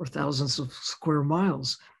or thousands of square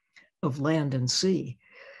miles of land and sea.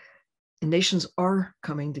 And nations are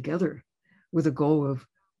coming together with a goal of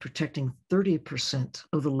protecting 30%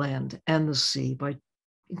 of the land and the sea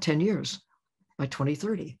in 10 years, by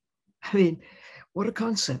 2030. I mean, what a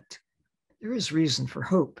concept. There is reason for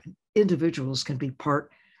hope. Individuals can be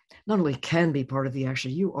not only can be part of the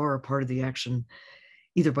action, you are a part of the action,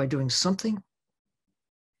 either by doing something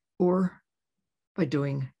or by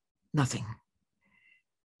doing nothing.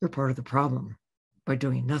 You're part of the problem by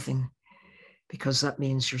doing nothing, because that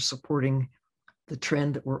means you're supporting the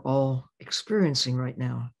trend that we're all experiencing right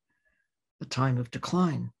now, a time of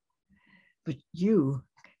decline. But you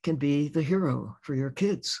can be the hero for your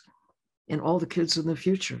kids and all the kids in the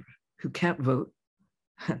future who can't vote.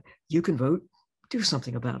 You can vote, do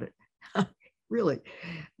something about it. Really,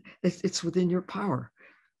 it's within your power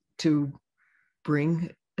to bring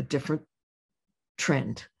a different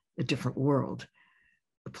trend, a different world,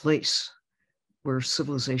 a place where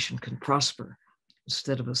civilization can prosper,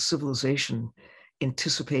 instead of a civilization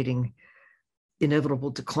anticipating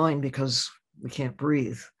inevitable decline because we can't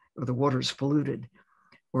breathe, or the water's polluted,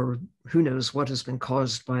 or who knows what has been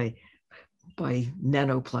caused by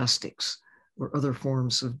nanoplastics or other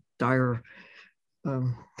forms of dire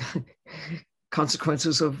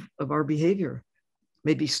consequences of our behavior.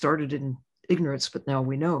 Maybe started in ignorance, but now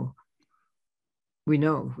we know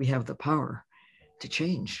we have the power to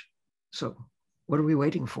change. So what are we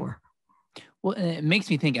waiting for? Well, and it makes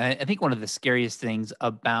me think, I think one of the scariest things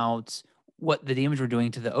about what the damage we're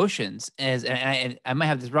doing to the oceans is, and I might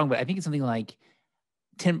have this wrong, but I think it's something like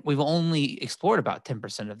we've only explored about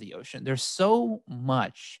 10% of the ocean. There's so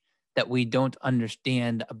much that we don't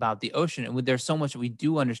understand about the ocean. And there's so much that we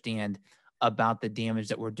do understand about the damage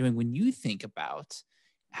that we're doing. When you think about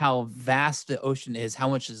how vast the ocean is, how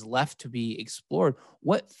much is left to be explored,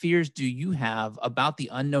 what fears do you have about the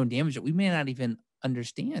unknown damage that we may not even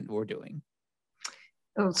understand we're doing?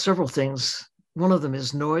 Oh, several things. One of them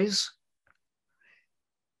is noise.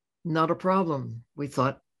 Not a problem, we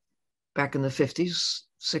thought back in the 50s,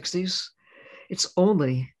 60s. It's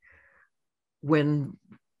only when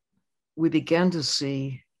we began to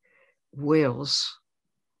see whales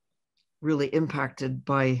really impacted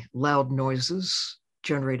by loud noises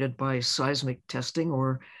generated by seismic testing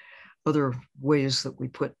or other ways that we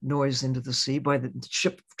put noise into the sea, by the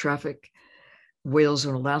ship traffic, whales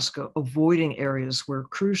in Alaska avoiding areas where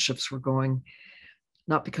cruise ships were going,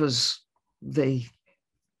 not because they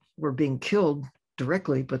were being killed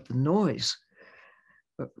directly, but the noise.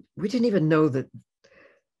 We didn't even know that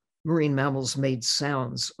marine mammals made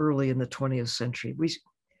sounds early in the 20th century.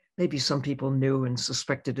 Maybe some people knew and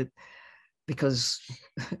suspected it because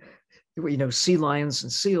sea lions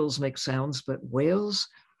and seals make sounds, but whales,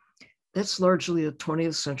 that's largely a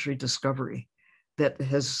 20th century discovery that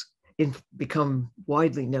has become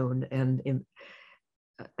widely known, and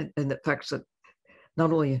the fact that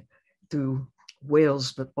not only do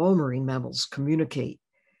whales, but all marine mammals communicate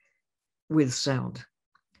with sound.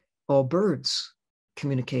 All birds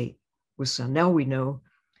communicate with sound. Now we know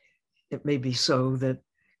it may be so that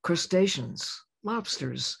crustaceans,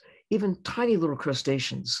 lobsters, even tiny little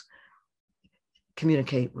crustaceans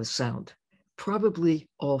communicate with sound. Probably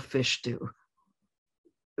all fish do.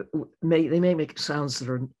 They may make sounds that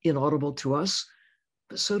are inaudible to us,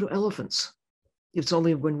 but so do elephants. It's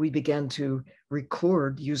only when we began to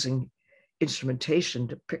record using instrumentation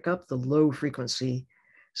to pick up the low frequency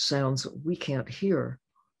sounds that we can't hear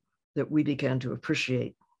that we began to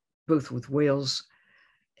appreciate, both with whales,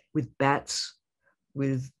 with bats,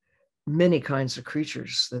 with many kinds of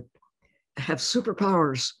creatures that have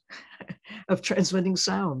superpowers of transmitting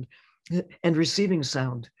sound and receiving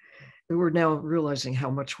sound. And we're now realizing how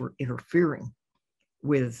much we're interfering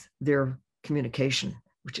with their communication,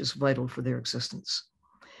 which is vital for their existence.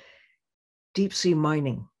 Deep sea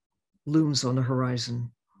mining looms on the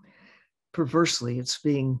horizon. Perversely, it's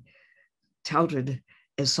being touted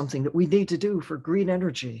as something that we need to do for green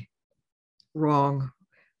energy. Wrong.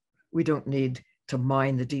 We don't need to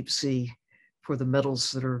mine the deep sea for the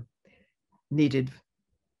metals that are needed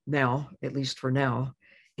now, at least for now,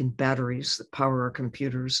 in batteries that power our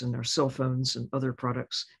computers and our cell phones and other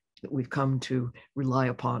products that we've come to rely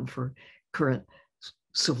upon for current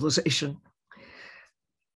civilization.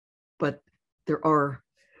 But there are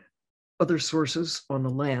other sources on the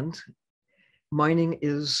land. Mining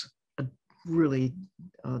is a really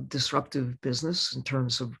disruptive business in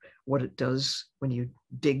terms of what it does. When you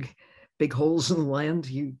dig big holes in the land,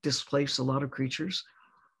 you displace a lot of creatures.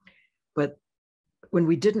 But when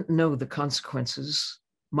we didn't know the consequences,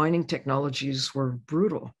 mining technologies were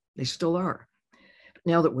brutal. They still are.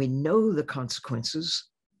 Now that we know the consequences,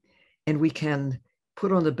 and we can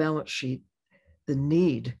put on the balance sheet the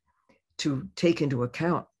need to take into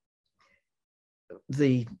account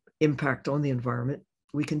the impact on the environment,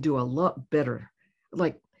 we can do a lot better,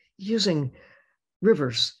 like using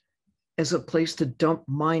rivers as a place to dump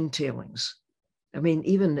mine tailings. I mean,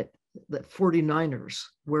 even the 49ers,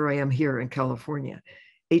 where I am here in California,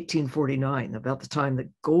 1849, about the time that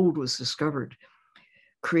gold was discovered,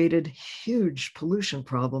 created huge pollution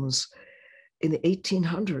problems in the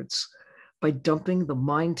 1800s by dumping the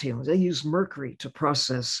mine tailings. They used mercury to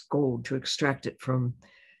process gold, to extract it from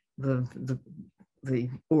the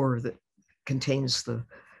ore that contains the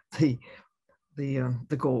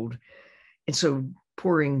gold. And so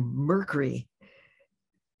pouring mercury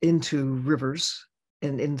into rivers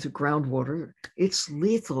and into groundwater, it's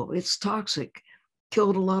lethal, it's toxic,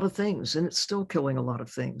 killed a lot of things, and it's still killing a lot of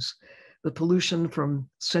things. The pollution from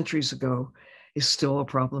centuries ago is still a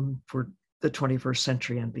problem for the 21st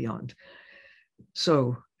century and beyond.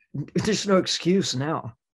 So there's no excuse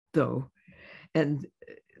now, though. And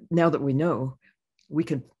now that we know, we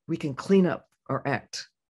can clean up our act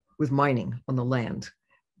with mining on the land.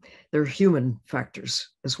 There are human factors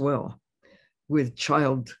as well, with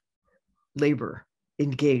child labor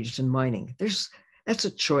engaged in mining. That's a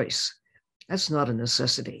choice. That's not a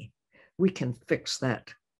necessity. We can fix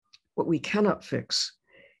that. What we cannot fix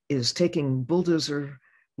is taking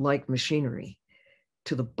bulldozer-like machinery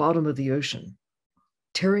to the bottom of the ocean,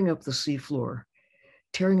 tearing up the seafloor,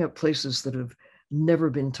 tearing up places that have never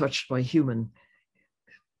been touched by human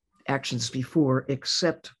actions before,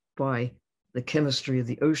 except by the chemistry of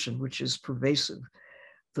the ocean, which is pervasive,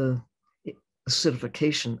 the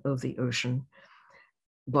acidification of the ocean,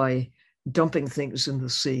 by dumping things in the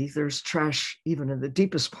sea. There's trash even in the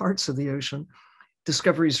deepest parts of the ocean.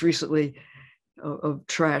 Discoveries recently of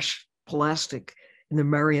trash, plastic, in the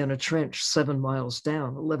Mariana Trench, 7 miles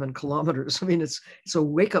down, 11 kilometers. I mean, it's a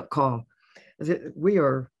wake-up call. We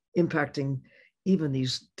are impacting even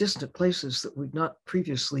these distant places that we've not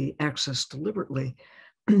previously accessed deliberately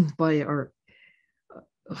by our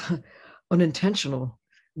unintentional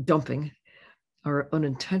dumping, our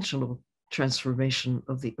unintentional transformation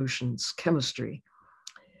of the ocean's chemistry.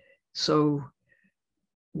 So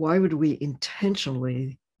why would we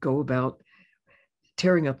intentionally go about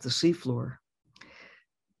tearing up the seafloor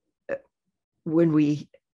when we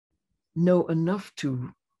know enough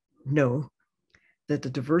to know that the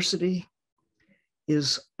diversity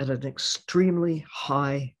is at an extremely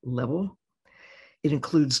high level. It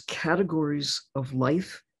includes categories of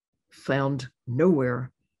life found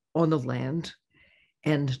nowhere on the land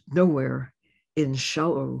and nowhere in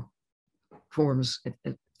shallow forms,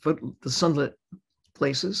 the sunlit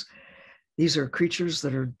places. These are creatures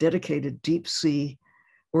that are dedicated deep sea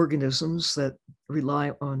organisms that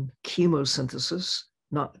rely on chemosynthesis,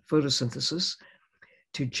 not photosynthesis,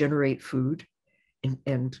 to generate food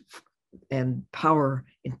and power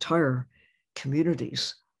entire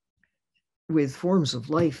communities with forms of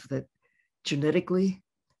life that genetically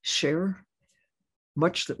share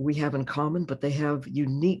much that we have in common, but they have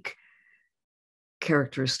unique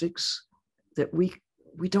characteristics that we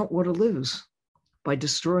don't want to lose by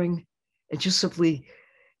destroying and just simply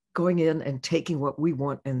going in and taking what we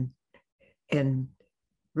want and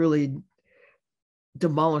really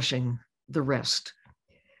demolishing the rest.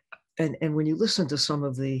 And when you listen to some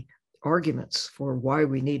of the arguments for why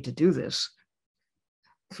we need to do this,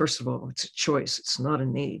 first of all, it's a choice, it's not a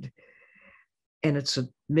need. And it's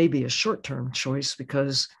maybe a short-term choice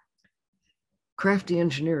because crafty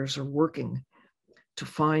engineers are working to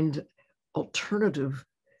find alternative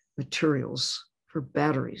materials for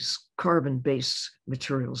batteries, carbon-based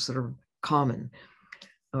materials that are common,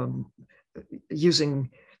 using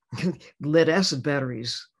lead acid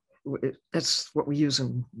batteries. That's what we use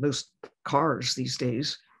in most cars these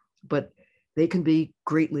days, but they can be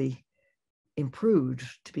greatly improved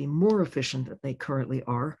to be more efficient than they currently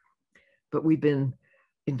are. But we've been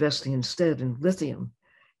investing instead in lithium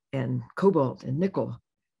and cobalt and nickel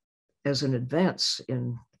as an advance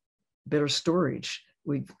in better storage.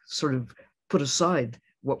 We've sort of put aside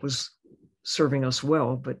what was serving us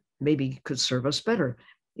well, but maybe could serve us better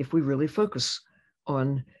if we really focus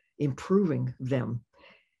on improving them.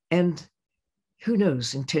 And who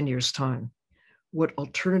knows in 10 years' time what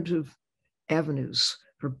alternative avenues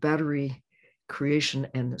for battery creation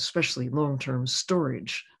and especially long-term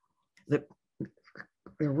storage that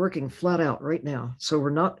they're working flat out right now. So we're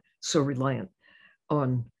not so reliant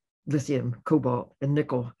on lithium, cobalt, and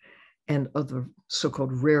nickel and other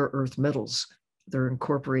so-called rare earth metals that are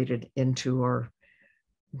incorporated into our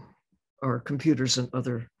computers and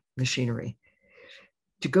other machinery.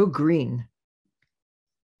 To go green,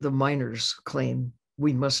 the miners claim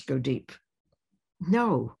we must go deep.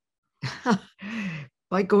 No.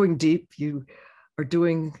 By going deep, you are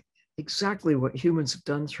doing exactly what humans have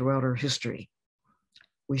done throughout our history.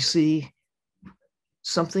 We see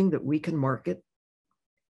something that we can market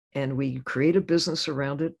and we create a business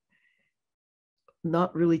around it,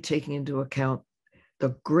 not really taking into account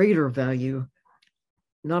the greater value,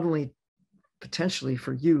 not only potentially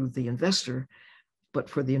for you, the investor, but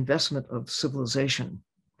for the investment of civilization.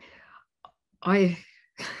 I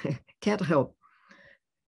can't help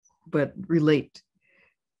but relate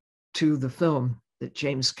to the film that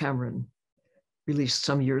James Cameron released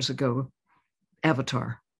some years ago,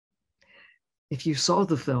 Avatar. If you saw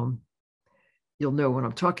the film, you'll know what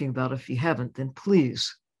I'm talking about. If you haven't, then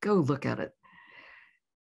please go look at it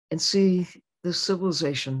and see the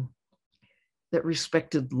civilization that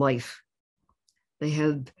respected life. They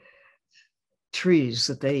had trees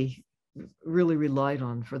that they really relied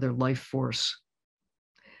on for their life force.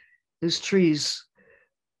 Those trees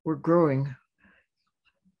were growing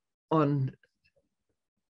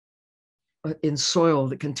in soil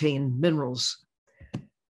that contained minerals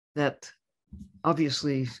that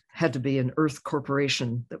obviously had to be an Earth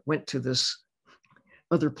corporation that went to this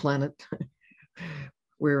other planet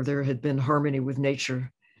where there had been harmony with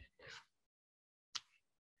nature.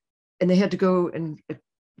 And they had to go and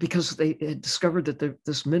because they had discovered that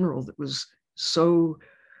this mineral that was so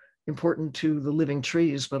important to the living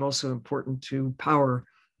trees, but also important to power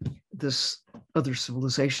this other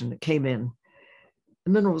civilization that came in.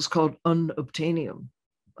 The mineral was called unobtainium.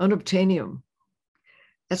 Unobtainium.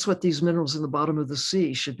 That's what these minerals in the bottom of the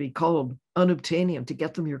sea should be called, unobtainium. To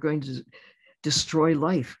get them, you're going to destroy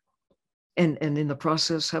life and in the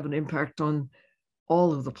process have an impact on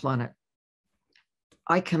all of the planet.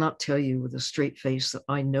 I cannot tell you with a straight face that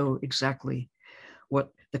I know exactly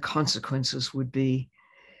what the consequences would be,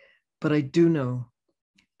 but I do know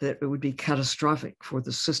that it would be catastrophic for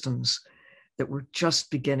the systems that we're just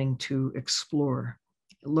beginning to explore,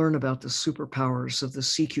 learn about the superpowers of the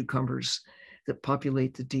sea cucumbers that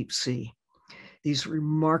populate the deep sea. These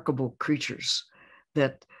remarkable creatures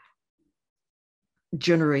that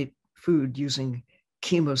generate food using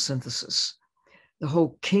chemosynthesis, the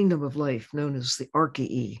whole kingdom of life known as the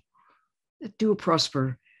archaea, that do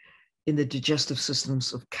prosper in the digestive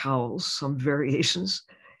systems of cows, some variations,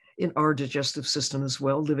 in our digestive system as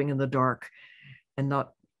well, living in the dark and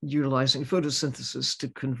not utilizing photosynthesis to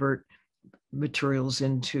convert materials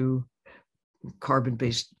into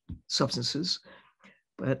carbon-based substances.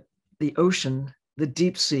 But the ocean, the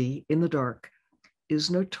deep sea in the dark, is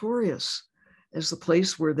notorious as the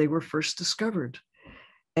place where they were first discovered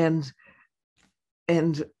and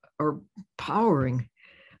are powering,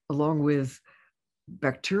 along with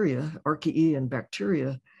bacteria, archaea and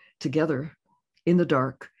bacteria together in the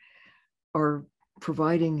dark, are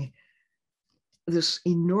providing this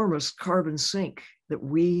enormous carbon sink that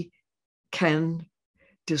we can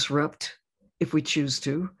disrupt if we choose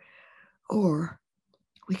to, or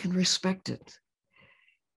we can respect it,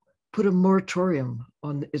 put a moratorium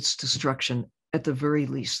on its destruction at the very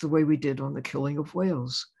least, the way we did on the killing of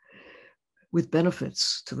whales, with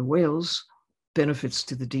benefits to the whales, benefits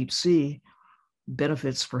to the deep sea,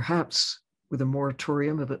 benefits perhaps with a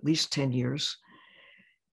moratorium of at least 10 years,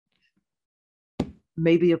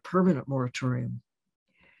 maybe a permanent moratorium,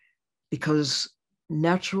 because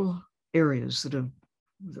natural areas that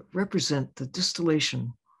represent the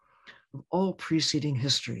distillation of all preceding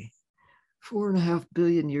history, 4.5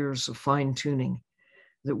 billion years of fine tuning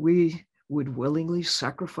that we would willingly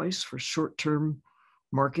sacrifice for short-term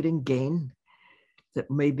marketing gain that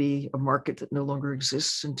may be a market that no longer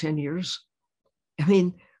exists in 10 years. I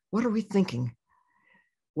mean, what are we thinking?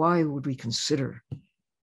 Why would we consider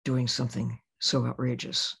doing something so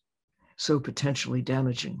outrageous, so potentially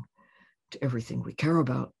damaging to everything we care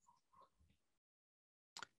about?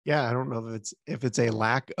 Yeah, I don't know if it's a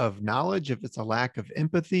lack of knowledge, if it's a lack of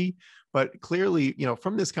empathy, but clearly,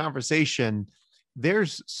 from this conversation,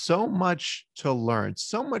 there's so much to learn,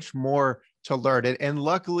 so much more to learn. And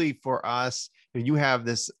luckily for us, you have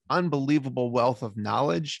this unbelievable wealth of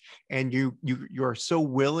knowledge, and you're so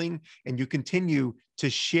willing, and you continue to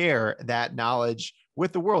share that knowledge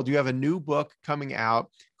with the world. You have a new book coming out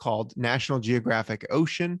called National Geographic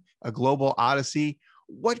Ocean, a Global Odyssey.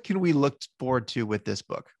 What can we look forward to with this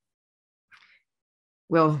book?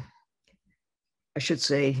 Well, I should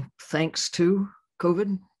say thanks to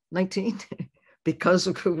COVID-19. Because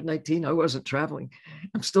of COVID-19, I wasn't traveling.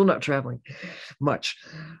 I'm still not traveling much,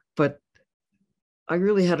 but I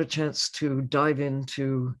really had a chance to dive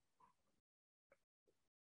into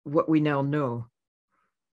what we now know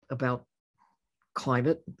about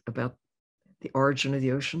climate, about the origin of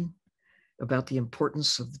the ocean, about the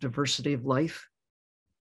importance of the diversity of life,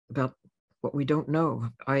 about what we don't know.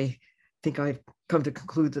 I think I've come to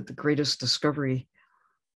conclude that the greatest discovery,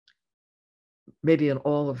 maybe in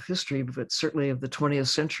all of history, but certainly of the 20th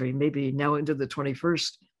century, maybe now into the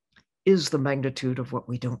 21st, is the magnitude of what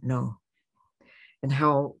we don't know, and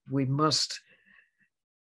how we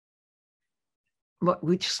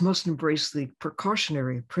just must embrace the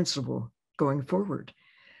precautionary principle going forward.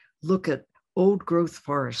 Look at old growth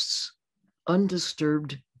forests.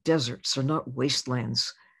 Undisturbed deserts are not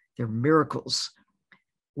wastelands. They're miracles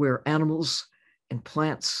where animals and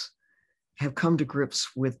plants have come to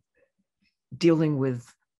grips with dealing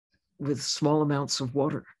with small amounts of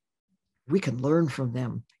water. We can learn from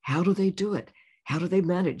them. How do they do it? How do they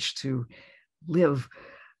manage to live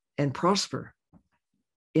and prosper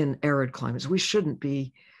in arid climates? We shouldn't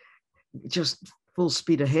be just full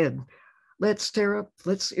speed ahead. Let's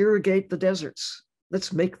irrigate the deserts.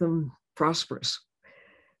 Let's make them prosperous.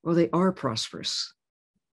 Well, they are prosperous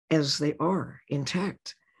as they are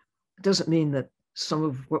intact. It doesn't mean that some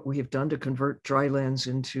of what we have done to convert dry lands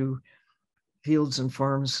into fields and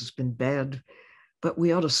farms has been bad, but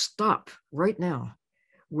we ought to stop right now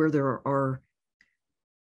where there's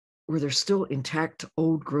still intact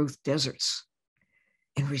old growth deserts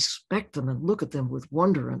and respect them and look at them with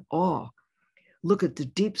wonder and awe. Look at the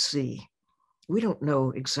deep sea. We don't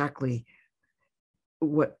know exactly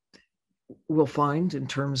what we'll find in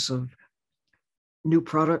terms of new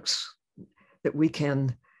products that we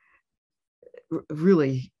can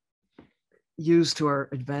really use to our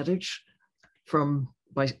advantage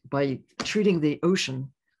by treating the ocean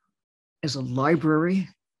as a library,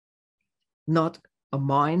 not a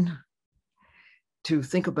mine, to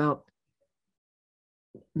think about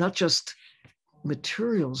not just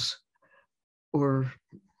materials or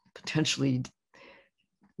potentially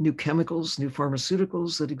new chemicals, new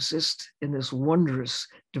pharmaceuticals that exist in this wondrous,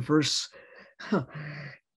 diverse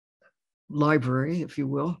library, if you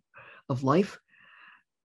will, of life,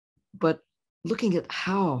 but looking at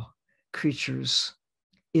how creatures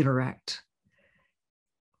interact,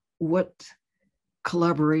 what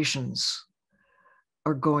collaborations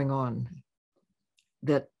are going on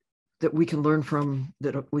that we can learn from,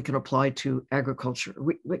 that we can apply to agriculture.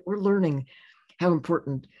 We're learning how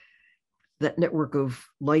important that network of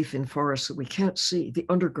life in forests that we can't see, the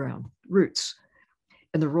underground roots,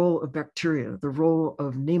 and the role of bacteria, the role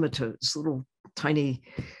of nematodes, little tiny,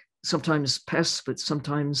 sometimes pests, but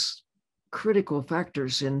sometimes critical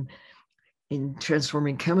factors in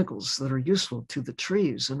transforming chemicals that are useful to the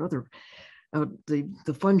trees and other,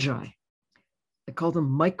 the fungi. I call them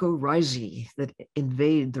mycorrhizae that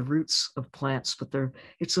invade the roots of plants, but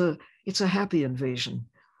it's a happy invasion.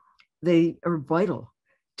 They are vital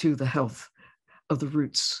to the health of the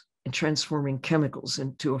roots and transforming chemicals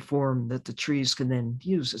into a form that the trees can then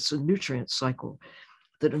use. It's a nutrient cycle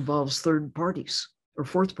that involves third parties or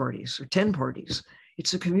fourth parties or 10 parties.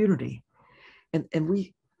 It's a community. And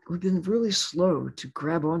we've been really slow to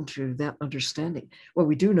grab onto that understanding. Well,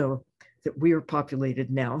 we do know that we are populated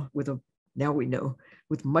now with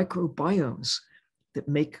microbiomes that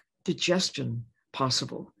make digestion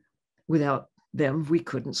possible. Without them, we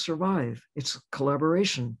couldn't survive. It's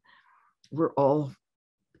collaboration. We're all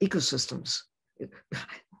ecosystems.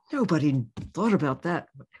 Nobody thought about that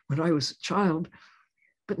when I was a child,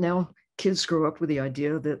 but now kids grow up with the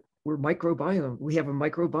idea that we're microbiome. We have a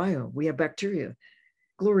microbiome. We have bacteria.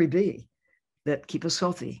 Glory be, that keep us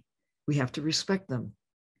healthy. We have to respect them,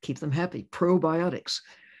 keep them happy. Probiotics,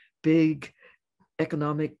 big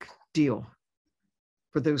economic deal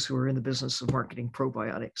for those who are in the business of marketing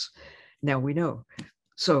probiotics. Now we know.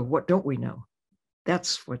 So what don't we know?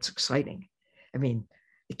 That's what's exciting. I mean,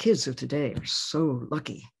 the kids of today are so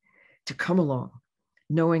lucky to come along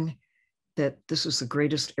knowing that this is the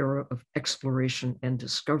greatest era of exploration and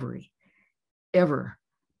discovery ever.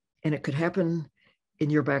 And it could happen in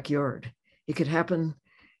your backyard. It could happen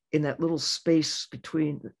in that little space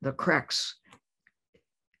between the cracks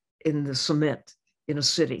in the cement in a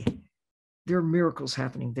city. There are miracles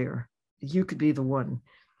happening there. You could be the one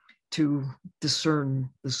to discern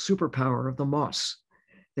the superpower of the moss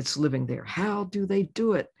that's living there. How do they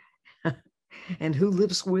do it? And who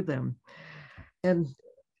lives with them? And,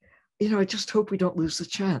 I just hope we don't lose the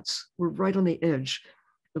chance. We're right on the edge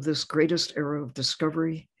of this greatest era of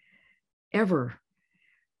discovery ever.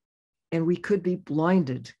 And we could be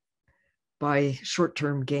blinded by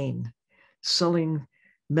short-term gain, selling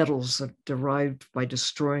metals that derived by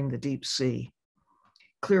destroying the deep sea,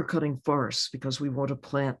 clear-cutting forests because we want to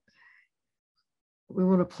plant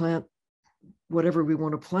whatever we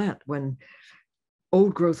want to plant when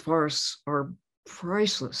old growth forests are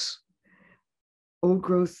priceless. Old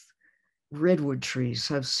growth redwood trees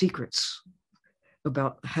have secrets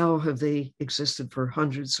about how have they existed for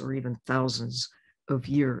hundreds or even thousands of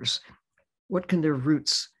years. What can their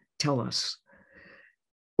roots tell us?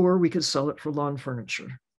 Or we could sell it for lawn furniture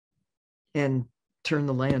and turn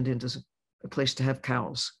the land into a place to have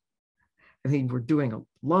cows. I mean, we're doing a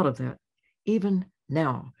lot of that even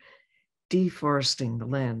now, deforesting the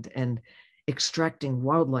land and extracting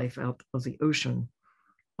wildlife out of the ocean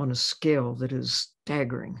on a scale that is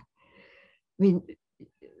staggering. I mean,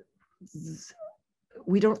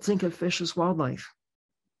 we don't think of fish as wildlife.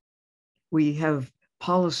 We have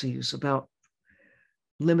policies about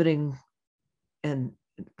limiting and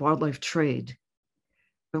wildlife trade.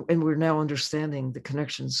 And we're now understanding the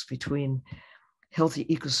connections between healthy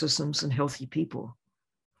ecosystems and healthy people,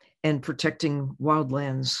 and protecting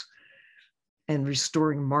wildlands and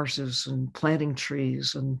restoring marshes and planting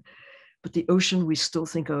trees. But the ocean, we still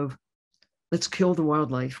think of, let's kill the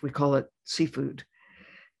wildlife. We call it seafood.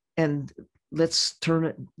 And let's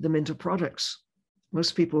turn them into products.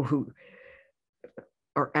 Most people who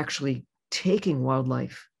are actually taking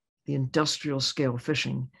wildlife, the industrial scale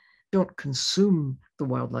fishing, don't consume the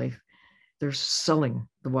wildlife. They're selling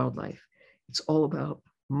the wildlife. It's all about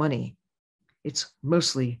money. It's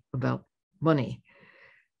mostly about money.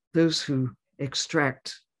 Those who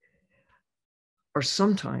extract are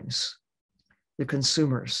sometimes the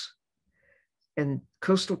consumers. And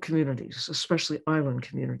coastal communities, especially island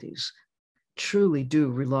communities, truly do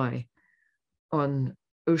rely on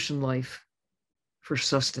ocean life for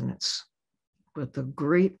sustenance. But the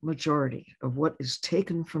great majority of what is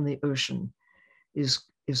taken from the ocean is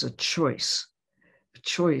a choice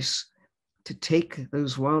to take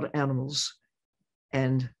those wild animals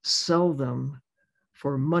and sell them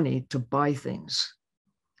for money to buy things.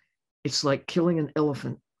 It's like killing an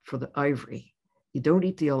elephant for the ivory. You don't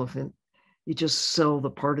eat the elephant, you just sell the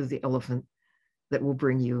part of the elephant that will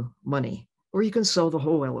bring you money. Or you can sell the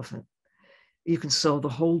whole elephant. You can sell the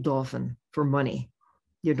whole dolphin for money.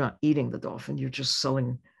 You're not eating the dolphin, you're just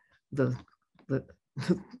selling the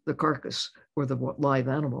carcass or the live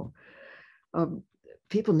animal.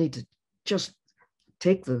 People need to just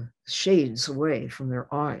take the shades away from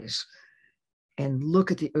their eyes and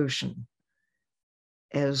look at the ocean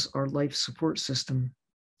as our life support system,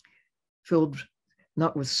 filled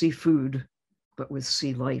not with seafood, but with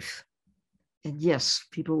sea life. And yes,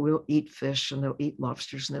 people will eat fish, and they'll eat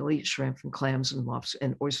lobsters, and they'll eat shrimp and clams and lobster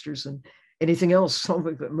and oysters and anything else.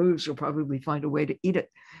 Something that moves will probably find a way to eat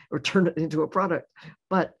it or turn it into a product.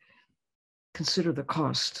 But consider the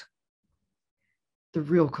cost, the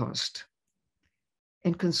real cost,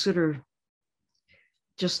 and consider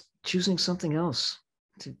just choosing something else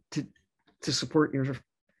to support your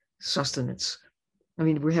sustenance. I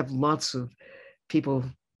mean, we have lots of people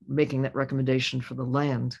making that recommendation for the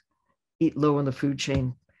land. Eat low on the food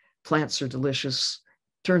chain. Plants are delicious.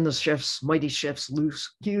 Turn the mighty chefs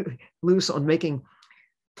loose on making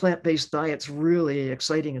plant-based diets really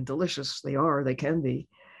exciting and delicious. They can be.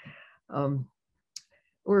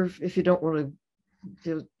 Or if you don't want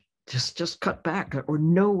to, just cut back, or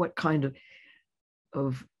know what kind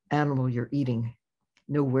of animal you're eating.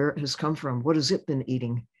 Know where it has come from. What has it been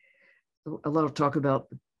eating? A lot of talk about,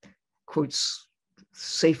 quotes,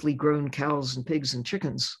 safely grown cows and pigs and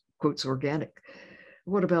chickens, quotes, organic.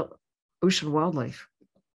 What about ocean wildlife?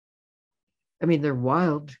 I mean, they're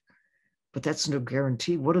wild, but that's no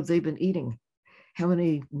guarantee. What have they been eating? How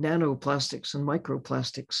many nanoplastics and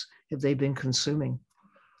microplastics have they been consuming?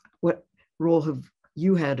 What role have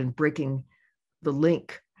you had in breaking the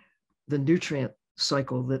link, the nutrient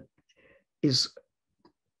cycle that is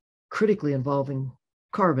critically involving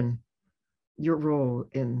carbon? Your role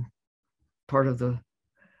in part of the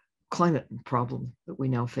climate problem that we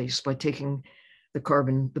now face by taking the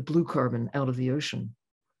carbon, the blue carbon, out of the ocean.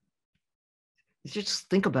 Just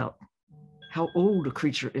think about how old a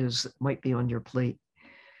creature is that might be on your plate.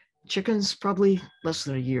 Chickens, probably less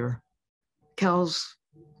than a year. Cows,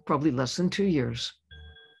 probably less than 2 years.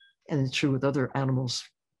 And it's true with other animals,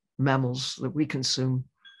 mammals that we consume.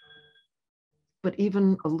 But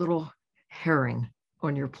even a little herring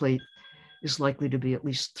on your plate is likely to be at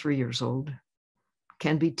least 3 years old,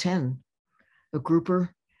 can be 10. A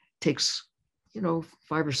grouper takes, 5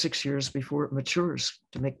 or 6 years before it matures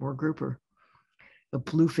to make more grouper. A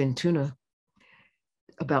bluefin tuna,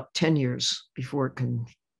 about 10 years before it can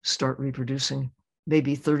start reproducing,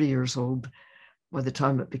 maybe 30 years old by the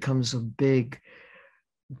time it becomes a big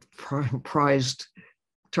prized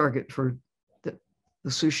target for the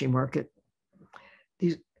sushi market.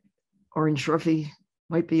 These orange roughy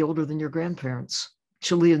might be older than your grandparents.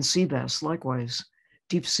 Chilean sea bass, likewise.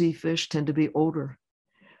 Deep sea fish tend to be older,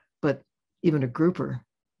 but even a grouper,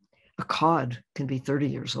 a cod, can be 30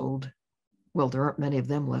 years old. Well, there aren't many of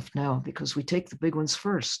them left now because we take the big ones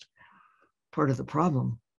first, part of the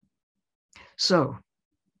problem. So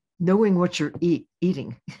knowing what you're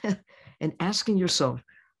eating and asking yourself,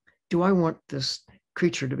 do I want this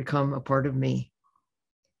creature to become a part of me?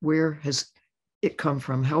 Where has it come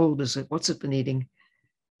from? How old is it? What's it been eating?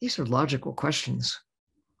 These are logical questions.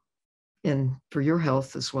 And for your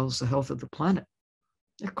health, as well as the health of the planet,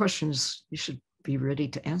 they're questions you should be ready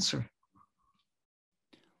to answer.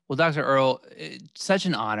 Well, Dr. Earle, such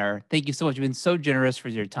an honor. Thank you so much. You've been so generous for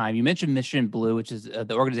your time. You mentioned missionblue, which is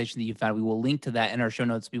the organization that you found. We will link to that in our show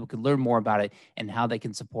notes so people can learn more about it and how they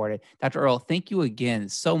can support it. Dr. Earle, thank you again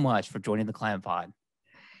so much for joining the Climate Pod.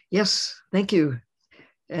 Yes, thank you.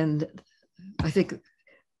 And I think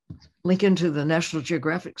link into the National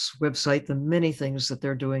Geographic's website, the many things that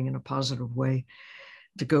they're doing in a positive way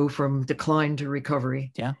to go from decline to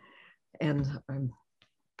recovery. Yeah. And I'm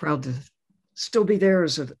proud to still be there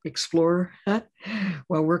as an explorer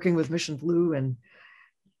while working with missionblue and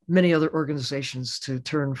many other organizations to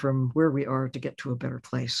turn from where we are to get to a better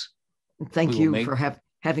place. And thank you for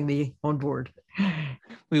having me on board.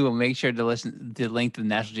 We will make sure to link to the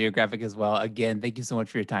National Geographic as well. Again, thank you so much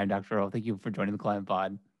for your time, Dr. Earle. Thank you for joining the Climate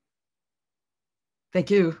Pod.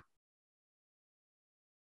 Thank you.